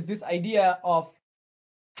this idea of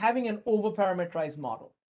having an over-parameterized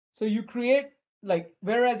model. So you create,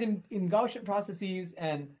 whereas in Gaussian processes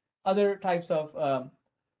and other types of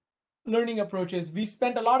learning approaches, we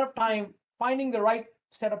spent a lot of time finding the right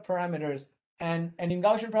set of parameters, and in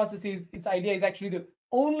Gaussian processes, its idea is actually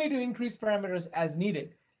only to increase parameters as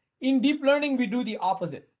needed. In deep learning, we do the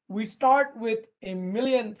opposite. We start with a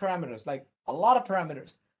million parameters, like a lot of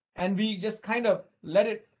parameters, and we just kind of let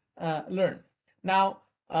it learn. Now,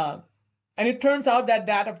 and it turns out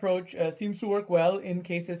that approach seems to work well in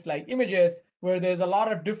cases like images, where there's a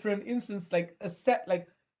lot of different instances, like a set, like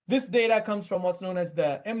this data comes from what's known as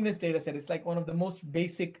the MNIST data set. It's like one of the most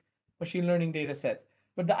basic machine learning data sets.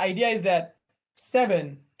 But the idea is that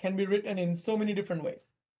 7 can be written in so many different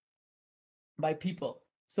ways by people.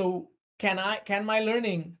 So can my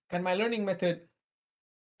learning method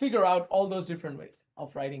figure out all those different ways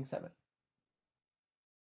of writing 7?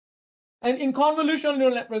 And in convolutional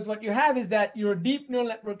neural networks, what you have is that your deep neural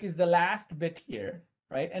network is the last bit here,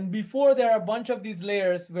 right? And before, there are a bunch of these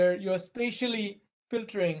layers where you're spatially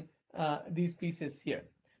filtering these pieces here.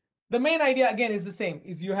 The main idea, again, is the same,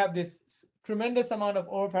 is you have this tremendous amount of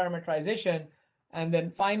over-parameterization, and then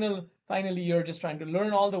finally, you're just trying to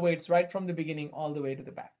learn all the weights right from the beginning all the way to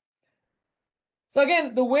the back. So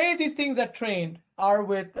again, the way these things are trained are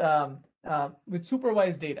with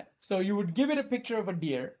supervised data. So you would give it a picture of a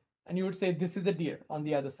deer, and you would say, this is a deer on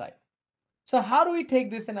the other side. So how do we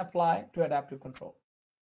take this and apply to adaptive control?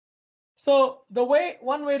 So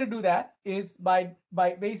one way to do that is by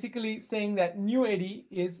basically saying that new AD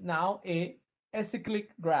is now a acyclic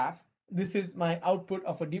graph. This is my output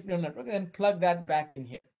of a deep neural network, and then plug that back in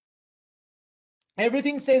here.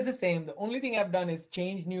 Everything stays the same. The only thing I've done is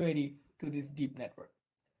change new AD to this deep network.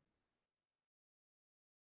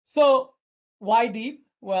 So why deep?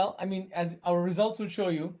 Well, I mean, as our results will show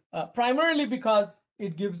you, primarily because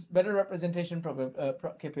it gives better representation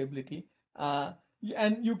capability.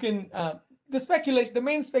 And you can, the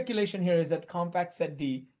main speculation here is that compact set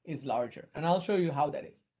D is larger, and I'll show you how that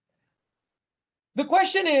is. The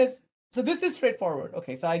question is, so this is straightforward.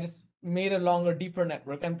 Okay, so I just made a longer, deeper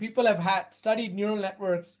network, and people have studied neural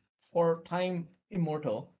networks for time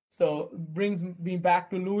immortal. So it brings me back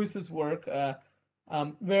to Lewis's work,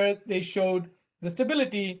 where they showed the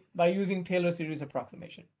stability by using Taylor series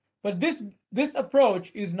approximation. But this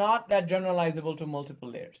approach is not that generalizable to multiple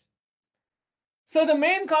layers. So the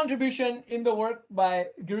main contribution in the work by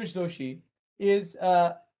Girish Chowdhary is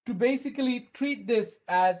to basically treat this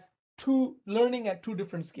as learning at two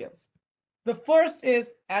different scales. The first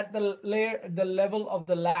is at the level of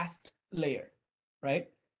the last layer, right?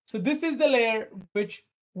 So this is the layer which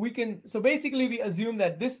we can, so basically we assume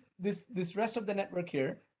that this rest of the network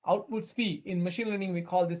here outputs phi. In machine learning, we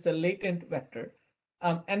call this a latent vector.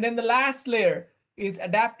 And then the last layer is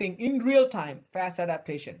adapting in real time, fast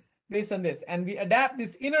adaptation based on this. And we adapt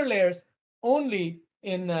these inner layers only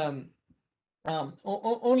in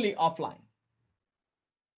only offline.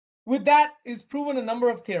 With that is proven a number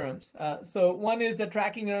of theorems. So one is the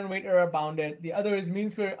tracking error and weight error bounded. The other is mean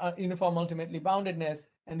square uniform ultimately boundedness.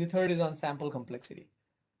 And the third is on sample complexity.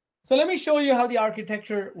 So let me show you how the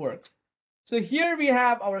architecture works. So here we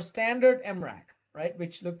have our standard MRAC, right?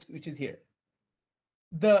 Which is here.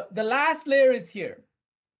 The last layer is here.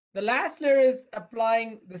 The last layer is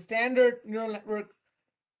applying the standard neural network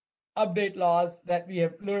update laws that we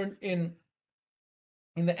have learned in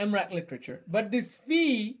the MRAC literature. But this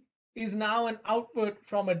phi is now an output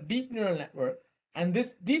from a deep neural network, and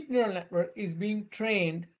this deep neural network is being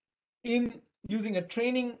trained in using a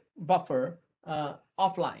training buffer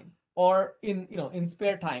offline, or in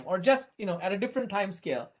spare time, or just at a different time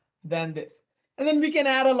scale than this. And then we can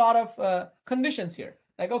add a lot of conditions here,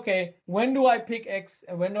 like, okay, when do I pick X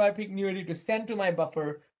and when do I pick new AD to send to my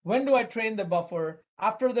buffer? When do I train the buffer?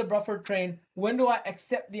 After the buffer train, when do I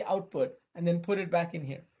accept the output and then put it back in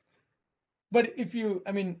here? But if you,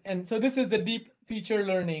 and so this is the deep feature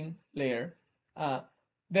learning layer.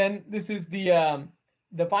 Then this is the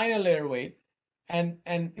final layer weight, and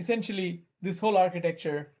essentially this whole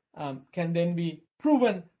architecture can then be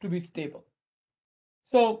proven to be stable.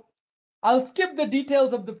 So I'll skip the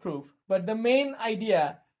details of the proof, but the main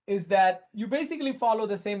idea is that you basically follow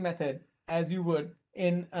the same method as you would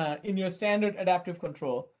in your standard adaptive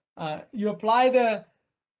control. You apply the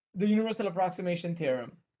universal approximation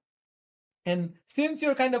theorem. And since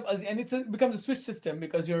you're it becomes a switch system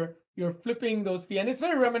because you're flipping those phi, and it's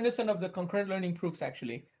very reminiscent of the concurrent learning proofs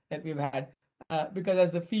actually that we've had, because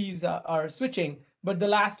as the phis are switching, but the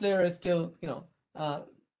last layer is still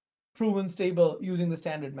proven stable using the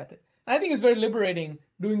standard method. And I think it's very liberating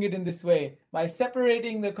doing it in this way by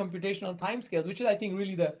separating the computational timescales, which is, I think,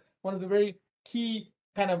 really one of the very key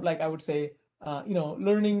kind of, like, I would say,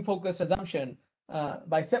 learning focused assumption.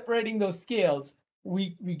 By separating those scales,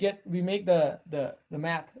 we make the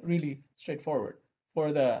math really straightforward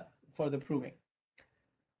for the proving.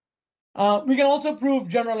 We can also prove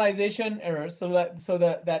generalization errors, so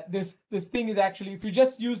that this thing is actually, if you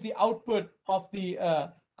just use the output of the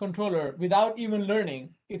controller without even learning,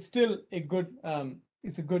 it's still a good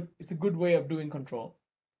it's a good way of doing control.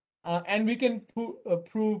 And we can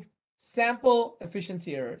prove sample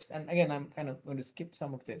efficiency errors. And again, I'm kind of going to skip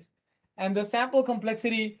some of this. And the sample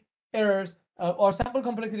complexity errors, or sample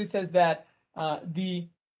complexity, says that the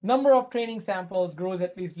number of training samples grows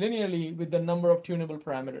at least linearly with the number of tunable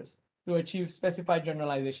parameters to achieve specified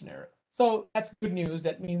generalization error. So that's good news.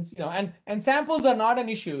 That means, and samples are not an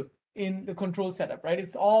issue in the control setup, right?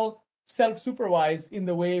 It's all self-supervised in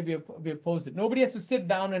the way we have posed it. Nobody has to sit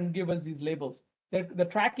down and give us these labels. The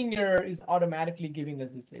tracking error is automatically giving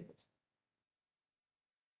us these labels.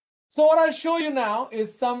 So what I'll show you now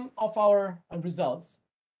is some of our results.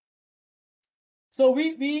 So we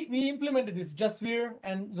implemented this. Jasveer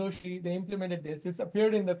and Joshi, they implemented this. This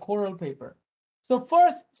appeared in the Coral paper. So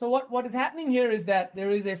first, what is happening here is that there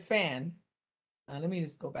is a fan. Let me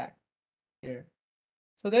just go back here.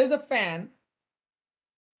 So there's a fan,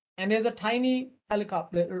 and there's a tiny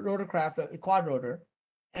helicopter, rotorcraft, a quad rotor,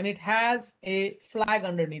 and it has a flag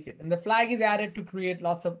underneath it. And the flag is added to create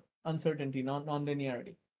lots of uncertainty,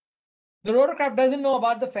 non-linearity. The rotorcraft doesn't know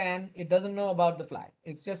about the fan. It doesn't know about the flag.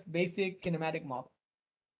 It's just basic kinematic model.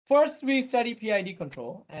 First, we study PID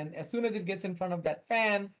control, and as soon as it gets in front of that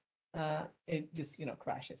fan, it just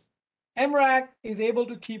crashes. MRAC is able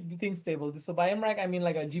to keep the things stable. So by MRAC, I mean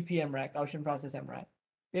like a GP MRAC, Gaussian process MRAC,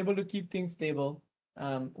 able to keep things stable,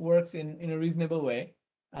 works in a reasonable way.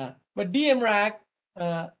 But DMRAC,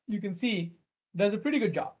 you can see, does a pretty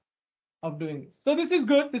good job of doing this. So this is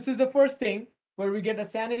good. This is the first thing where we get a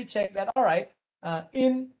sanity check that, all right,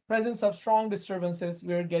 in presence of strong disturbances,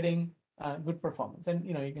 we're getting good performance. And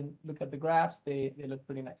you can look at the graphs, they look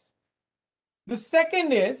pretty nice. The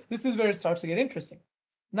second is, this is where it starts to get interesting.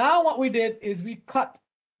 Now what we did is we cut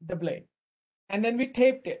the blade and then we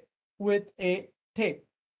taped it with a tape.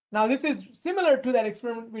 Now this is similar to that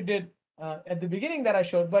experiment we did at the beginning that I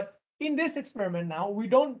showed, but in this experiment now, we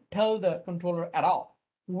don't tell the controller at all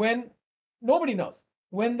when nobody knows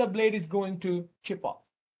when the blade is going to chip off.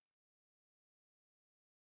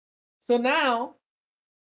 So now,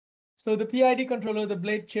 so the PID controller, the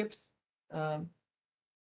blade chips, and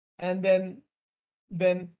then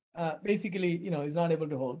basically, is not able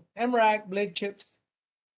to hold. MRAC, blade chips.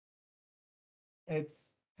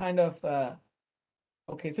 It's kind of,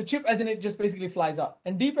 okay, so chip as in it just basically flies off.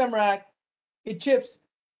 And deep MRAC, it chips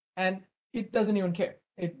and it doesn't even care.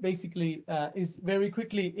 It basically is very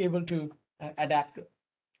quickly able to adapt to it.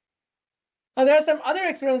 Now, there are some other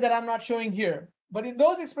experiments that I'm not showing here, but in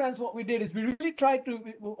those experiments, what we did is we really tried to,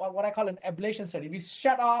 what I call an ablation study.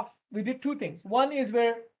 We did two things. One is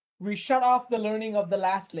where we shut off the learning of the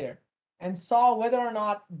last layer and saw whether or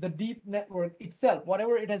not the deep network itself,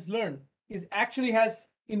 whatever it has learned, actually has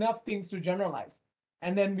enough things to generalize.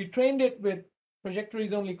 And then we trained it with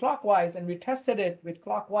trajectories only clockwise, and we tested it with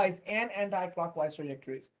clockwise and anti-clockwise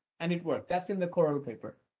trajectories, and it worked. That's in the Coral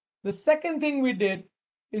paper. The second thing we did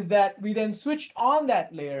is that we then switched on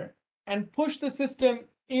that layer and pushed the system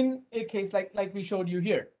in a case like we showed you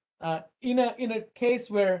here, in a case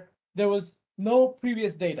where there was no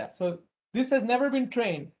previous data. So this has never been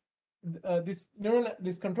trained.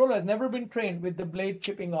 This controller has never been trained with the blade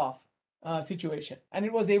chipping off situation, and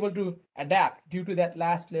it was able to adapt due to that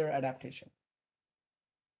last layer adaptation.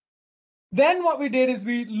 Then what we did is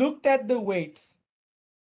we looked at the weights,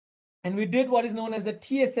 and we did what is known as a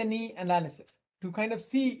TSNE analysis to kind of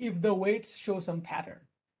see if the weights show some pattern.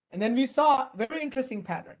 And then we saw very interesting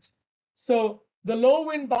patterns. So the low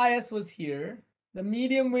wind bias was here. The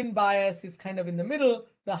medium wind bias is kind of in the middle.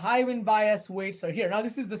 The high wind bias weights are here. Now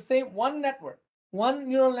this is the same one network, one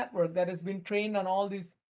neural network that has been trained on all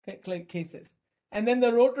these cases. And then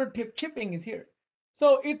the rotor tip chipping is here.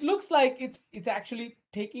 So it looks like it's actually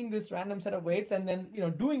taking this random set of weights and then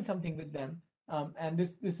doing something with them. And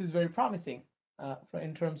this is very promising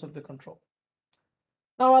in terms of the control.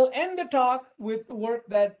 Now I'll end the talk with the work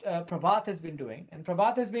that Prabhat has been doing, and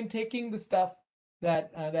Prabhat has been taking the stuff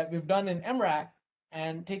that we've done in MRAC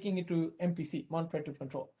and taking it to MPC, non-predictive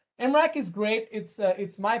control. MRAC is great.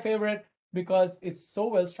 It's my favorite because it's so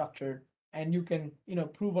well structured, and you can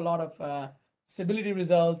prove a lot of stability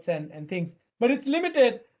results and things. But it's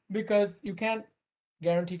limited because you can't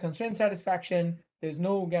guarantee constraint satisfaction. There's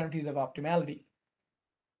no guarantees of optimality.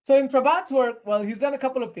 So in Prabhat's work, well, he's done a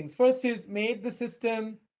couple of things. First, he's made the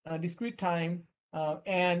system discrete time,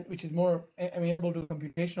 and which is more amenable to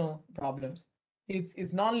computational problems.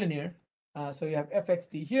 It's nonlinear. So you have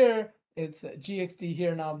fxt here, it's gxt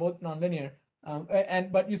here now, both nonlinear,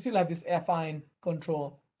 but you still have this affine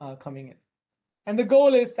control coming in. And the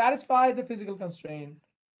goal is satisfy the physical constraint,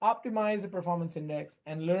 optimize the performance index,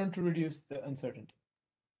 and learn to reduce the uncertainty.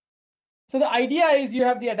 So the idea is you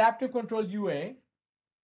have the adaptive control UA,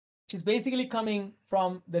 which is basically coming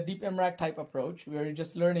from the deep MRAC type approach, where you're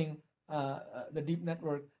just learning the deep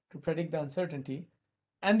network to predict the uncertainty.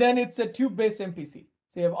 And then it's a tube-based MPC.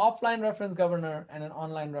 So you have offline reference governor and an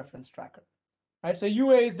online reference tracker. Right? So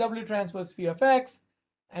UA is W transpose phi of X,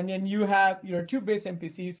 and then you have your tube-based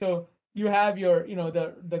MPC. So you have your,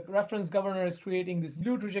 the reference governor is creating this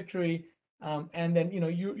blue trajectory, and then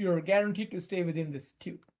you're guaranteed to stay within this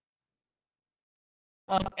tube.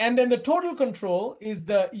 And then the total control is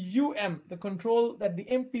the the control that the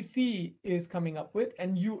MPC is coming up with,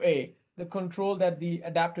 and UA, the control that the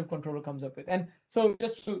adaptive controller comes up with. And so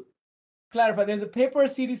just to clarify, there's a paper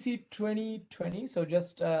CDC 2020, so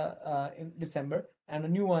just in December, and a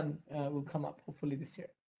new one will come up hopefully this year.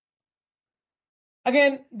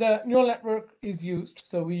 Again, the neural network is used.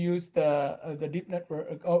 So we use the deep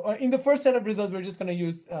network. In the first set of results, we're just going to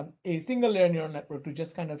use a single layer neural network to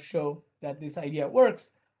just kind of show that this idea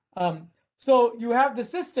works. So you have the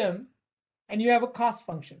system and you have a cost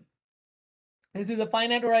function. This is a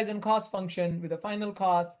finite horizon cost function with a final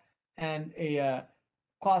cost and a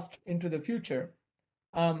cost into the future.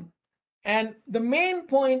 And the main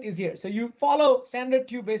point is here. So you follow standard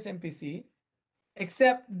tube-based MPC,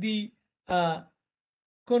 except the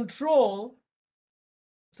control.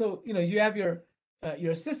 So you have your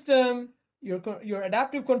system, your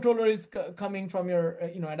adaptive controller is coming from your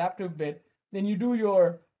adaptive bit. Then you do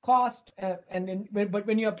your cost, but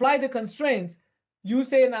when you apply the constraints, you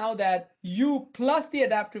say now that U plus the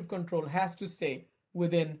adaptive control has to stay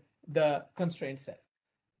within the constraint set.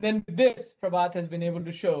 Then with this, Prabhat has been able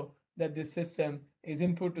to show that this system is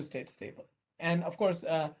input to state stable. And of course,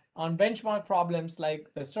 on benchmark problems like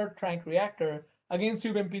the stirred crank reactor against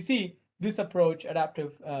tube MPC, this approach,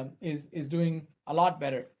 adaptive, is doing a lot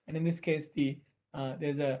better. And in this case,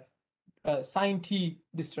 there's a sine T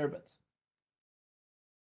disturbance.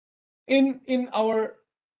 In our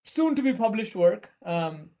soon to be published work,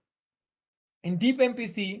 in deep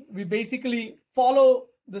MPC, we basically follow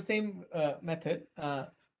the same method,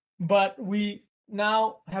 but we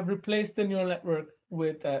now have replaced the neural network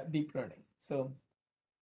with deep learning. So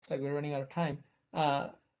it's like we're running out of time,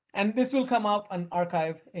 and this will come up on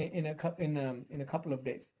archive in a couple of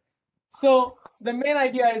days. So the main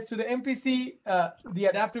idea is to the MPC, the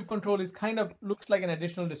adaptive control is kind of looks like an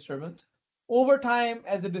additional disturbance. Over time,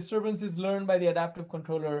 as the disturbance is learned by the adaptive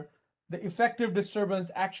controller, the effective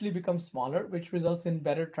disturbance actually becomes smaller, which results in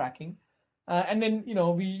better tracking. And then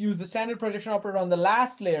we use the standard projection operator on the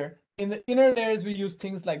last layer. In the inner layers, we use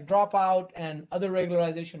things like dropout and other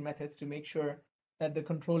regularization methods to make sure that the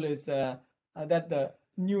control is that the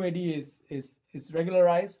new AD is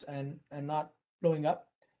regularized and not blowing up.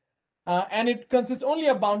 And it consists only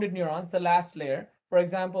of bounded neurons, the last layer, for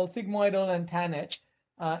example, sigmoidal and tanh,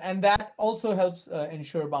 and that also helps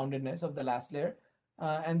ensure boundedness of the last layer.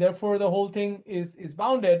 And therefore, the whole thing is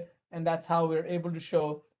bounded, and that's how we're able to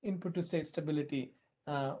show input to state stability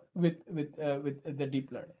with the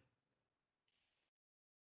deep learning.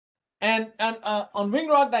 And on ring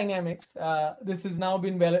rod dynamics, this has now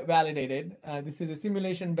been validated. This is a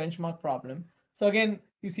simulation benchmark problem. So again,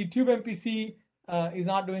 you see tube MPC is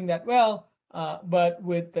not doing that well, but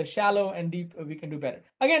with the shallow and deep, we can do better.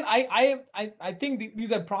 Again, I think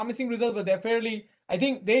these are promising results, but they're fairly. I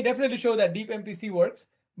think they definitely show that deep MPC works,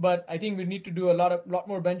 but I think we need to do a lot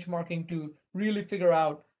more benchmarking to really figure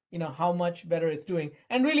out how much better it's doing.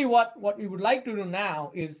 And really, what we would like to do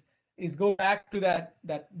now is go back to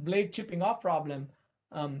that blade chipping off problem,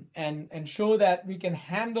 and show that we can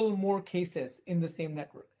handle more cases in the same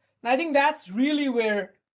network. And I think that's really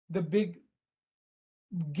where the big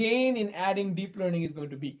gain in adding deep learning is going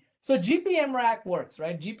to be. So GPMRAC works,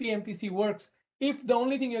 right? GPMPC works if the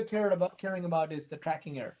only thing you're caring about is the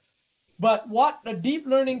tracking error. But what the deep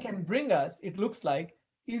learning can bring us, it looks like,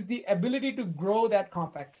 is the ability to grow that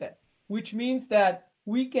compact set, which means that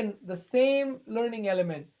the same learning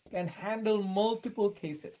element can handle multiple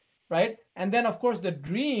cases, right? And then, of course, the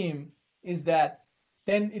dream is that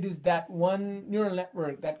then it is that one neural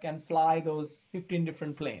network that can fly those 15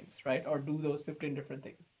 different planes, right? Or do those 15 different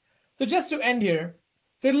things. So just to end here,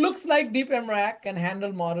 so it looks like deep MRAC can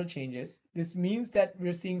handle model changes. This means that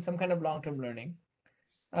we're seeing some kind of long-term learning.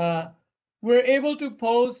 We're able to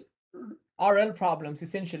pose RL problems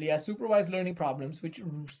essentially as supervised learning problems, which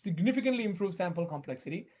significantly improve sample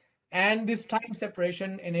complexity. And this time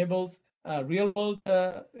separation enables real-world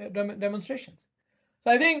demonstrations.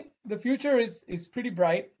 So I think the future is pretty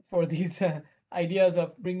bright for these ideas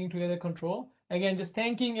of bringing together control. Again, just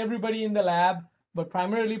thanking everybody in the lab, but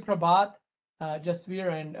primarily Prabhat, Jasveer,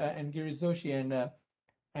 and Girish Joshi,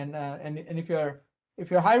 and if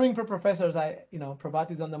you're hiring for professors, Prabhat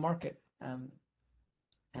is on the market, and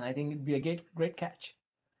I think it'd be a great catch.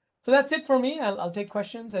 So that's it for me. I'll take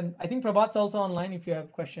questions, and I think Prabhat's also online if you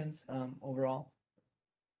have questions overall.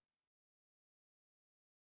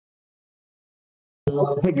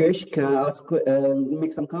 Hey Girish, can I ask,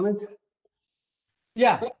 make some comments?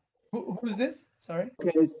 Yeah. Who's this? Sorry.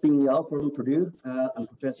 Okay, it's Bing Yao from Purdue. I'm a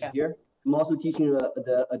professor here. I'm also teaching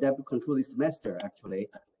the adaptive control this semester, actually.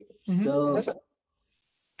 So,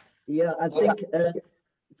 yeah, I think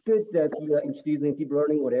it's good that you are introducing deep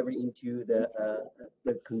learning, whatever, into the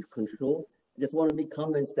control. I just want to make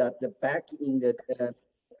comments that back in the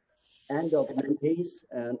end of the 90s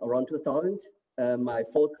and around 2000, my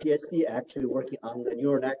fourth PhD actually working on the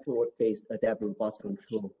neural network-based adaptive bus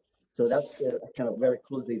control. So that's kind of very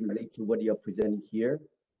closely related to what you're presenting here.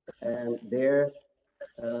 And there,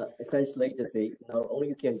 essentially, just say not only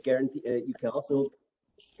you can guarantee, you can also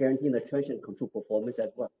guarantee the transient control performance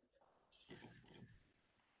as well.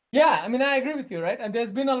 Yeah, I mean, I agree with you, right? And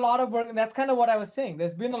there's been a lot of work, and that's kind of what I was saying.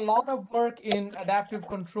 There's been a lot of work in adaptive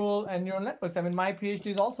control and neural networks. I mean, my PhD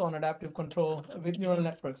is also on adaptive control with neural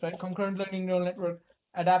networks, right? Concurrent learning neural network,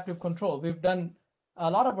 adaptive control. We've done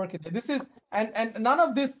a lot of work in there. This is, and none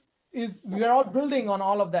of this is, we are all building on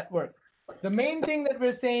all of that work. The main thing that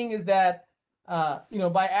we're saying is that,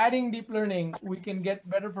 by adding deep learning, we can get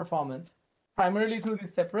better performance, primarily through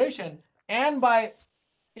this separation, and by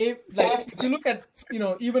if you look at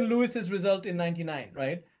even Lewis's result in 99,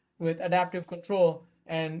 right, with adaptive control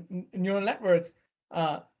and neural networks,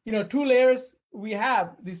 2 layers, we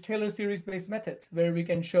have these Taylor series based methods where we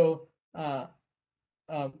can show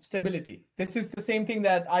stability. This is the same thing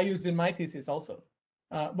that I used in my thesis also,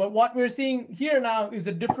 but what we're seeing here now is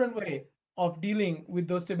a different way of dealing with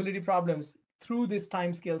those stability problems through this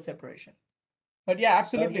time scale separation. But yeah,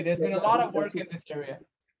 absolutely, there's been a lot of work in this area,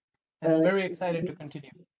 and I'm very excited to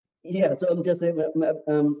continue. Yeah, so I'm just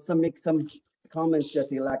make some comments,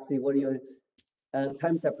 just like what your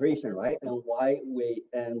time separation, right? And why we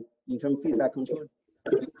in terms of feedback control,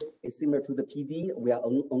 it's similar to the PD. We are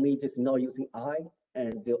only just not using I,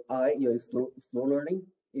 and the I is slow learning.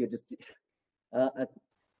 You just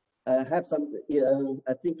have some.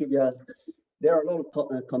 I think there are a lot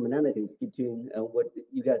of commonalities between what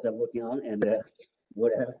you guys are working on and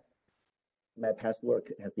what my past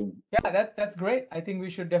work has been. Yeah, that's great. I think we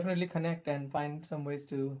should definitely connect and find some ways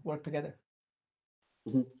to work together.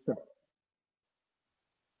 Mm-hmm. Sure.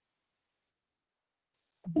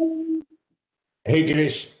 Hey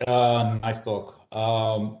Girish, nice talk.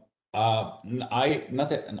 I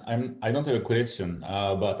don't have a question,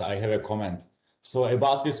 but I have a comment. So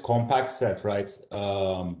about this compact set, right?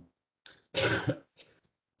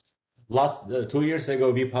 Last 2 years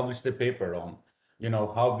ago, we published a paper on,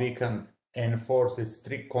 how we can enforce a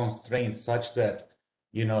strict constraint such that,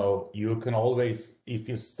 you can always, if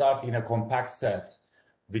you start in a compact set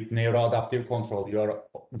with neuroadaptive control, you are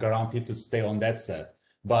guaranteed to stay on that set.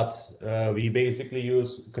 But we basically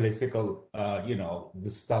use classical, the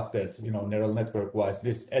stuff that, neural network wise.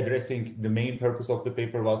 This addressing, the main purpose of the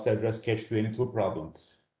paper was to address catch-22 problem.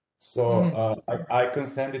 So I can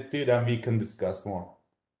send it to you, then we can discuss more.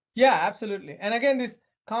 Yeah, absolutely. And again, this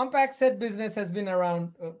compact set business has been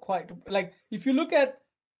around quite, like if you look at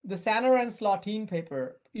the Sanner and Slotine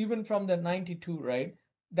paper, even from the 92, right?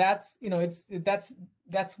 That's,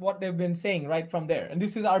 that's what they've been saying right from there. And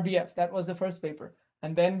this is RBF. That was the first paper.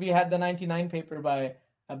 And then we had the 99 paper by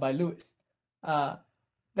Lewis.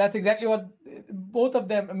 That's exactly what both of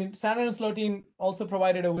them, I mean, Sanner and Slotine also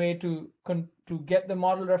provided a way to get the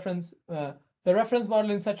model reference, the reference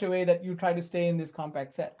model in such a way that you try to stay in this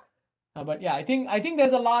compact set. But yeah, I think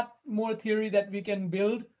there's a lot more theory that we can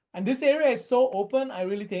build, and this area is so open. I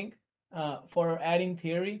really think for adding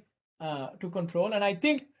theory to control, and I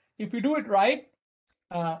think if we do it right,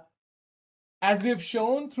 as we have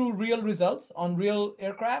shown through real results on real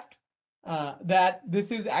aircraft, that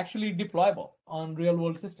this is actually deployable on real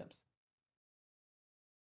world systems,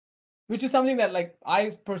 which is something that like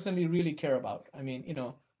I personally really care about. I mean,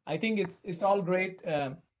 I think it's all great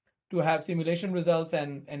to have simulation results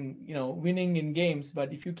and winning in games,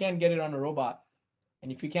 but if you can't get it on a robot,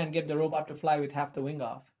 and if you can't get the robot to fly with half the wing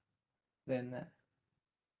off, then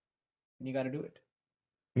you got to do it.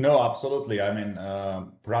 No, absolutely. I mean,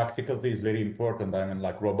 practicality is very important. I mean,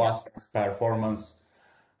 like robustness, performance,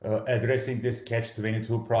 addressing this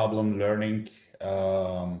catch-22 problem, learning,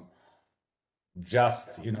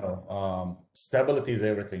 just stability is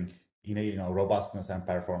everything. Robustness and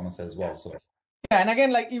performance as well. So. Yeah, and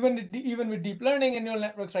again, like even with deep learning and neural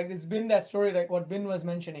networks, right? It's been that story, like what Bin was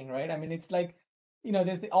mentioning, right? I mean, it's like,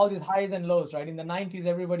 there's all these highs and lows, right? In the 90s,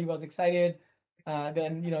 everybody was excited.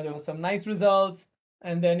 Then, there was some nice results,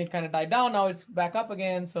 and then it kind of died down. Now it's back up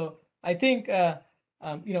again. So I think,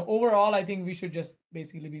 overall, I think we should just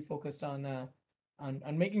basically be focused on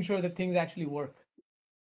making sure that things actually work.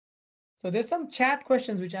 So there's some chat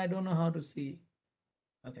questions which I don't know how to see.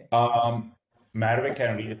 Okay. Merve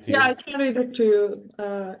can read it to you. Yeah, I can read it to you.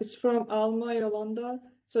 It's from Alma Yolanda.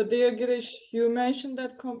 So, dear Girish, you mentioned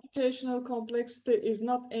that computational complexity is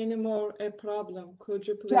not anymore a problem. Could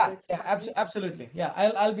you please explain? Yeah, absolutely. Yeah,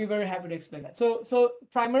 I'll be very happy to explain that. So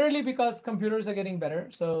primarily because computers are getting better.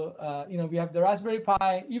 So we have the Raspberry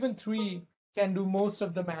Pi, even 3 can do most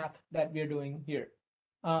of the math that we're doing here.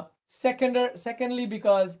 Secondly,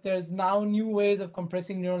 because there's now new ways of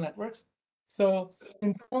compressing neural networks. So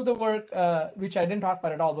in some of the work, which I didn't talk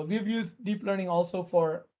about at all, but we've used deep learning also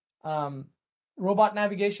for robot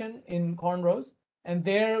navigation in cornrows, and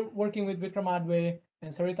they're working with Vikram Adve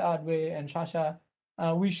and Sarita Adve and Shasha.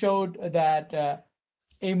 We showed that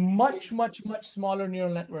a much smaller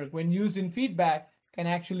neural network, when used in feedback, can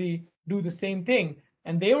actually do the same thing.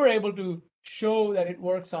 And they were able to show that it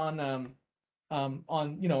works on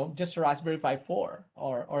just a Raspberry Pi 4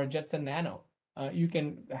 or a Jetson Nano. You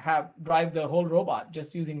can drive the whole robot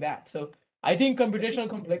just using that. So I think computational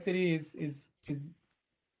complexity is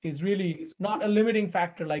really not a limiting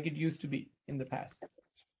factor like it used to be in the past. Can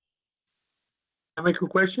I make a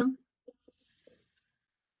question?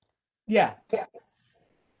 Yeah.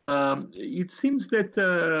 It seems that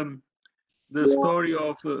the story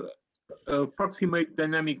of approximate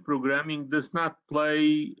dynamic programming does not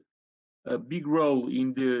play a big role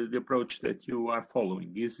in the approach that you are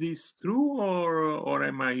following. Is this true, or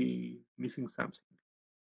am I missing something?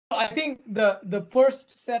 I think the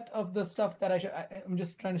first set of the stuff that I'm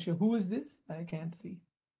just trying to show. Who is this? I can't see.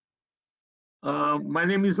 My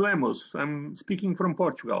name is Lemos. I'm speaking from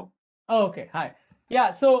Portugal. Oh, okay. Hi.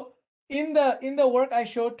 Yeah. So in the work I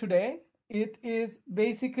showed today, it is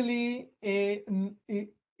basically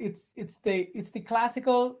it's the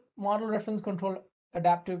classical model reference control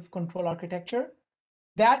adaptive control architecture.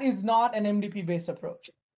 That is not an MDP based approach.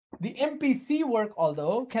 The MPC work,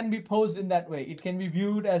 although, can be posed in that way. It can be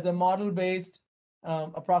viewed as a model based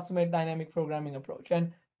approximate dynamic programming approach,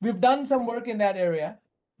 and we've done some work in that area.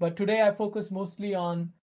 But today I focus mostly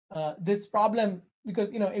on this problem,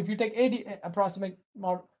 because if you take approximate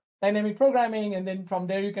dynamic programming, and then from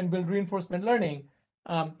there you can build reinforcement learning.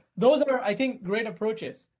 Those are, I think, great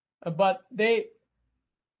approaches. But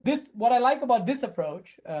what I like about this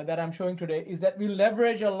approach that I'm showing today is that we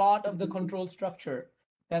leverage a lot of the control structure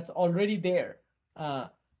that's already there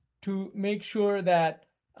to make sure that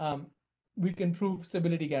we can prove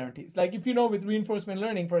stability guarantees. Like if with reinforcement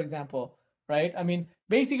learning, for example, right? I mean,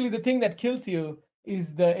 basically the thing that kills you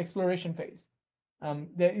is the exploration phase.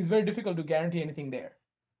 It's very difficult to guarantee anything there.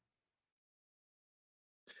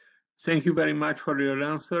 Thank you very much for your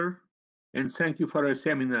answer, and thank you for our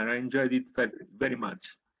seminar. I enjoyed it very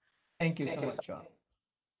much. Thank you so much, John.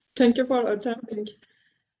 Thank you for attending.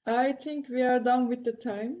 I think we are done with the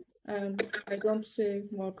time, and I don't see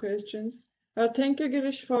more questions. Thank you,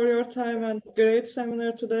 Girish, for your time and great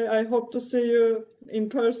seminar today. I hope to see you in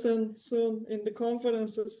person soon in the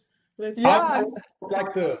conferences. I would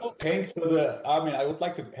like to I would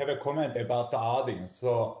like to have a comment about the audience.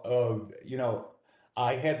 So,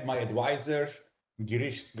 I had my advisor,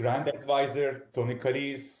 Girish's grand advisor, Tony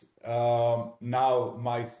Kalis, now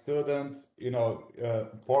my student,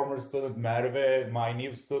 former student Merve, my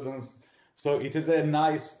new students. So it is a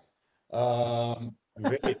nice,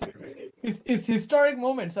 it's historic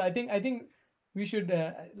moment. So I think we should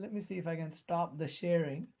let me see if I can stop the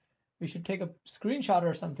sharing. We should take a screenshot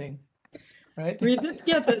or something, right? We did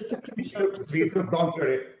get a screenshot. Don't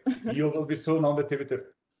worry, you will be soon on the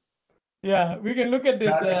Twitter. Yeah, we can look at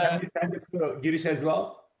this. Can we send it to Girish as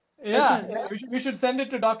well? Yeah, we should send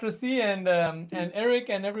it to Dr. C and Eric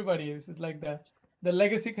and everybody. This is like the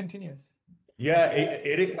legacy continues. Yeah,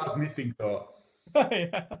 Eric was missing though.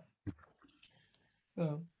 Yeah.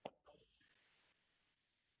 So.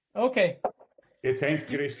 Okay. Thanks,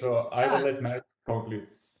 Girish. So I will let Matt conclude.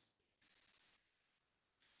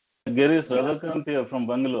 Girish Chowdhary here from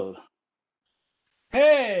Bangalore.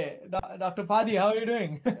 Hey, Dr. Padi, how are you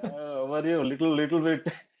doing? How are you? Little bit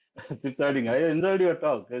subsiding. I enjoyed your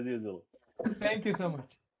talk as usual. Thank you so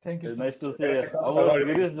much. Thank you. It's so nice much. to see our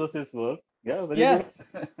Girish Joshi's work. Yeah, very yes.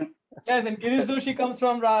 good. Yes, and Girish Joshi comes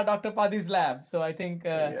from Dr. Padi's lab, so I think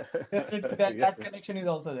definitely that connection is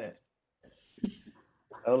also there.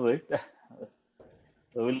 All right.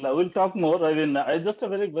 I will talk more. I mean, I just a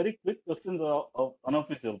very quick question of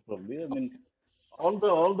unofficial probably. I mean,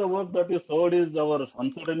 all the work that you showed is our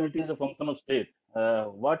uncertainty is a function of state.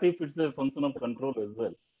 What if it's a function of control as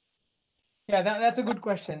well? Yeah, that's a good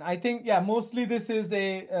question. I think, mostly this is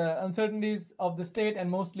a uncertainties of the state, and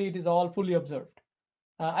mostly it is all fully observed.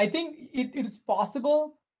 I think it is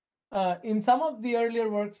possible in some of the earlier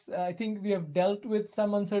works. I think we have dealt with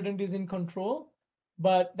some uncertainties in control,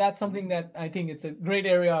 but that's something that I think it's a great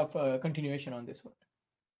area of continuation on this one.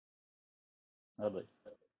 All right.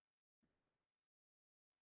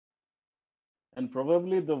 And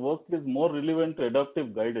probably the work is more relevant to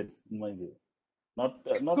adaptive guidance, in my view, not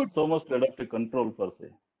so much to adaptive control per se.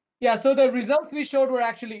 Yeah, so the results we showed were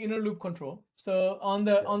actually inner loop control. So on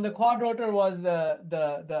the quad rotor was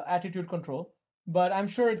the attitude control, but I'm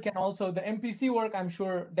sure it can also, the MPC work, I'm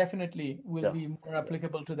sure definitely will be more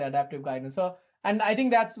applicable to the adaptive guidance. So, and I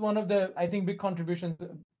think that's one of the, big contributions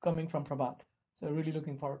coming from Prabhat. So really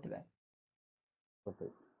looking forward to that. Okay.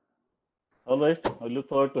 All right. I look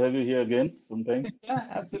forward to have you here again sometime. Yeah,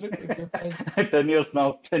 absolutely. 10 years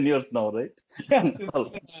now. 10 years now, right? Yes,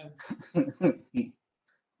 All right.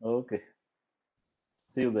 Okay.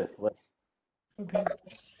 See you there. Bye. okay.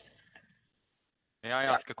 May I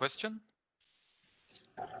ask a question?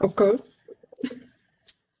 Of course.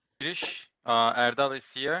 Girish, Erdal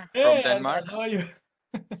is here Hey, from Erdal, Denmark. how are you?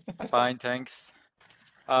 Fine, thanks.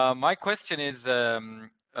 My question is,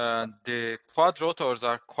 the quad rotors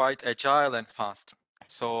are quite agile and fast.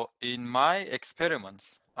 So in my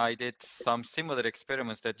experiments, I did some similar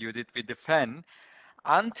experiments that you did with the fan.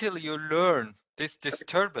 Until you learn this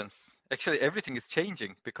disturbance, actually everything is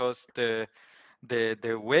changing because the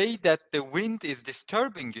way that the wind is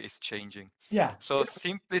disturbing you is changing. Yeah. So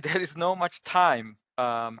simply there is no much time.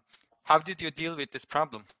 How did you deal with this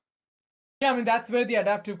problem? Yeah, I mean, that's where the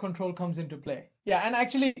adaptive control comes into play. Yeah, and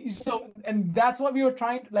actually, and that's what we were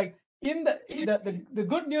trying to, like, in the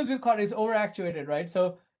good news with quad is overactuated, right?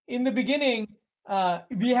 So in the beginning,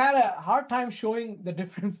 we had a hard time showing the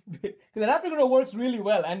difference because adaptive control works really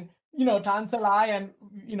well. And, Tansel, I, and,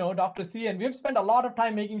 Dr. C, and we've spent a lot of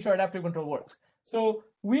time making sure adaptive control works. So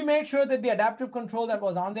we made sure that the adaptive control that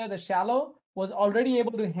was on there, the shallow, was already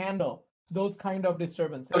able to handle those kind of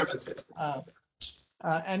disturbances.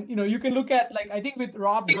 And you can look at, like, I think with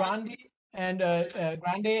Rob Grande and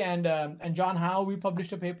John Howe, we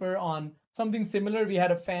published a paper on something similar. We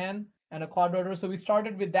had a fan and a quad rotor, so we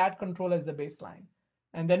started with that control as the baseline,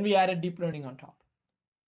 and then we added deep learning on top.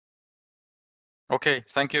 Okay,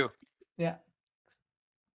 thank you. Yeah.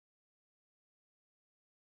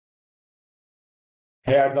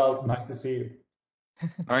 Hey Erdal, nice to see you.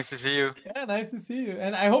 Nice to see you. Yeah, nice to see you,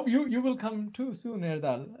 and I hope you will come too soon,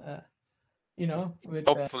 Erdal. With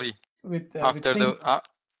Hopefully with after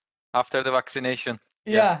after the vaccination.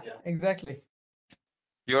 Yeah, exactly.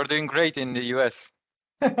 You're doing great in the US.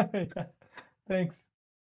 Yeah, thanks.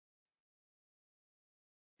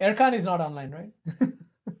 Erkan is not online, right?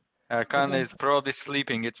 Erkan is probably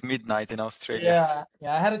sleeping. It's midnight in Australia.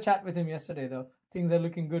 Yeah. I had a chat with him yesterday, though. Things are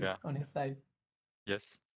looking good on his side.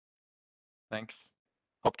 Yes. Thanks.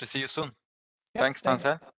 Hope to see you soon. Yep, Thanks,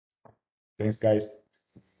 Tansel. Thanks, guys.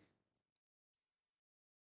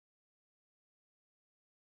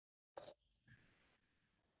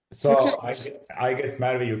 So I guess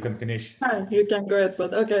Merve, you can finish. You can go ahead,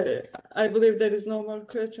 but okay. I believe there is no more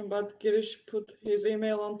question, but Girish put his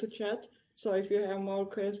email onto chat. So if you have more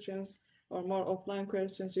questions or more offline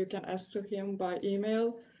questions, you can ask to him by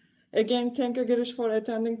email. Again, thank you, Girish, for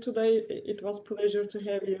attending today. It was a pleasure to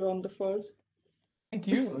have you on the FoRCE. Thank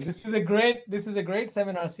you. This is a great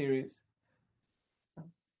seminar series.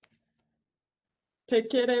 Take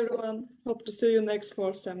care, everyone. Hope to see you next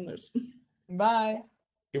FoRCE seminars. Bye.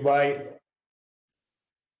 Goodbye.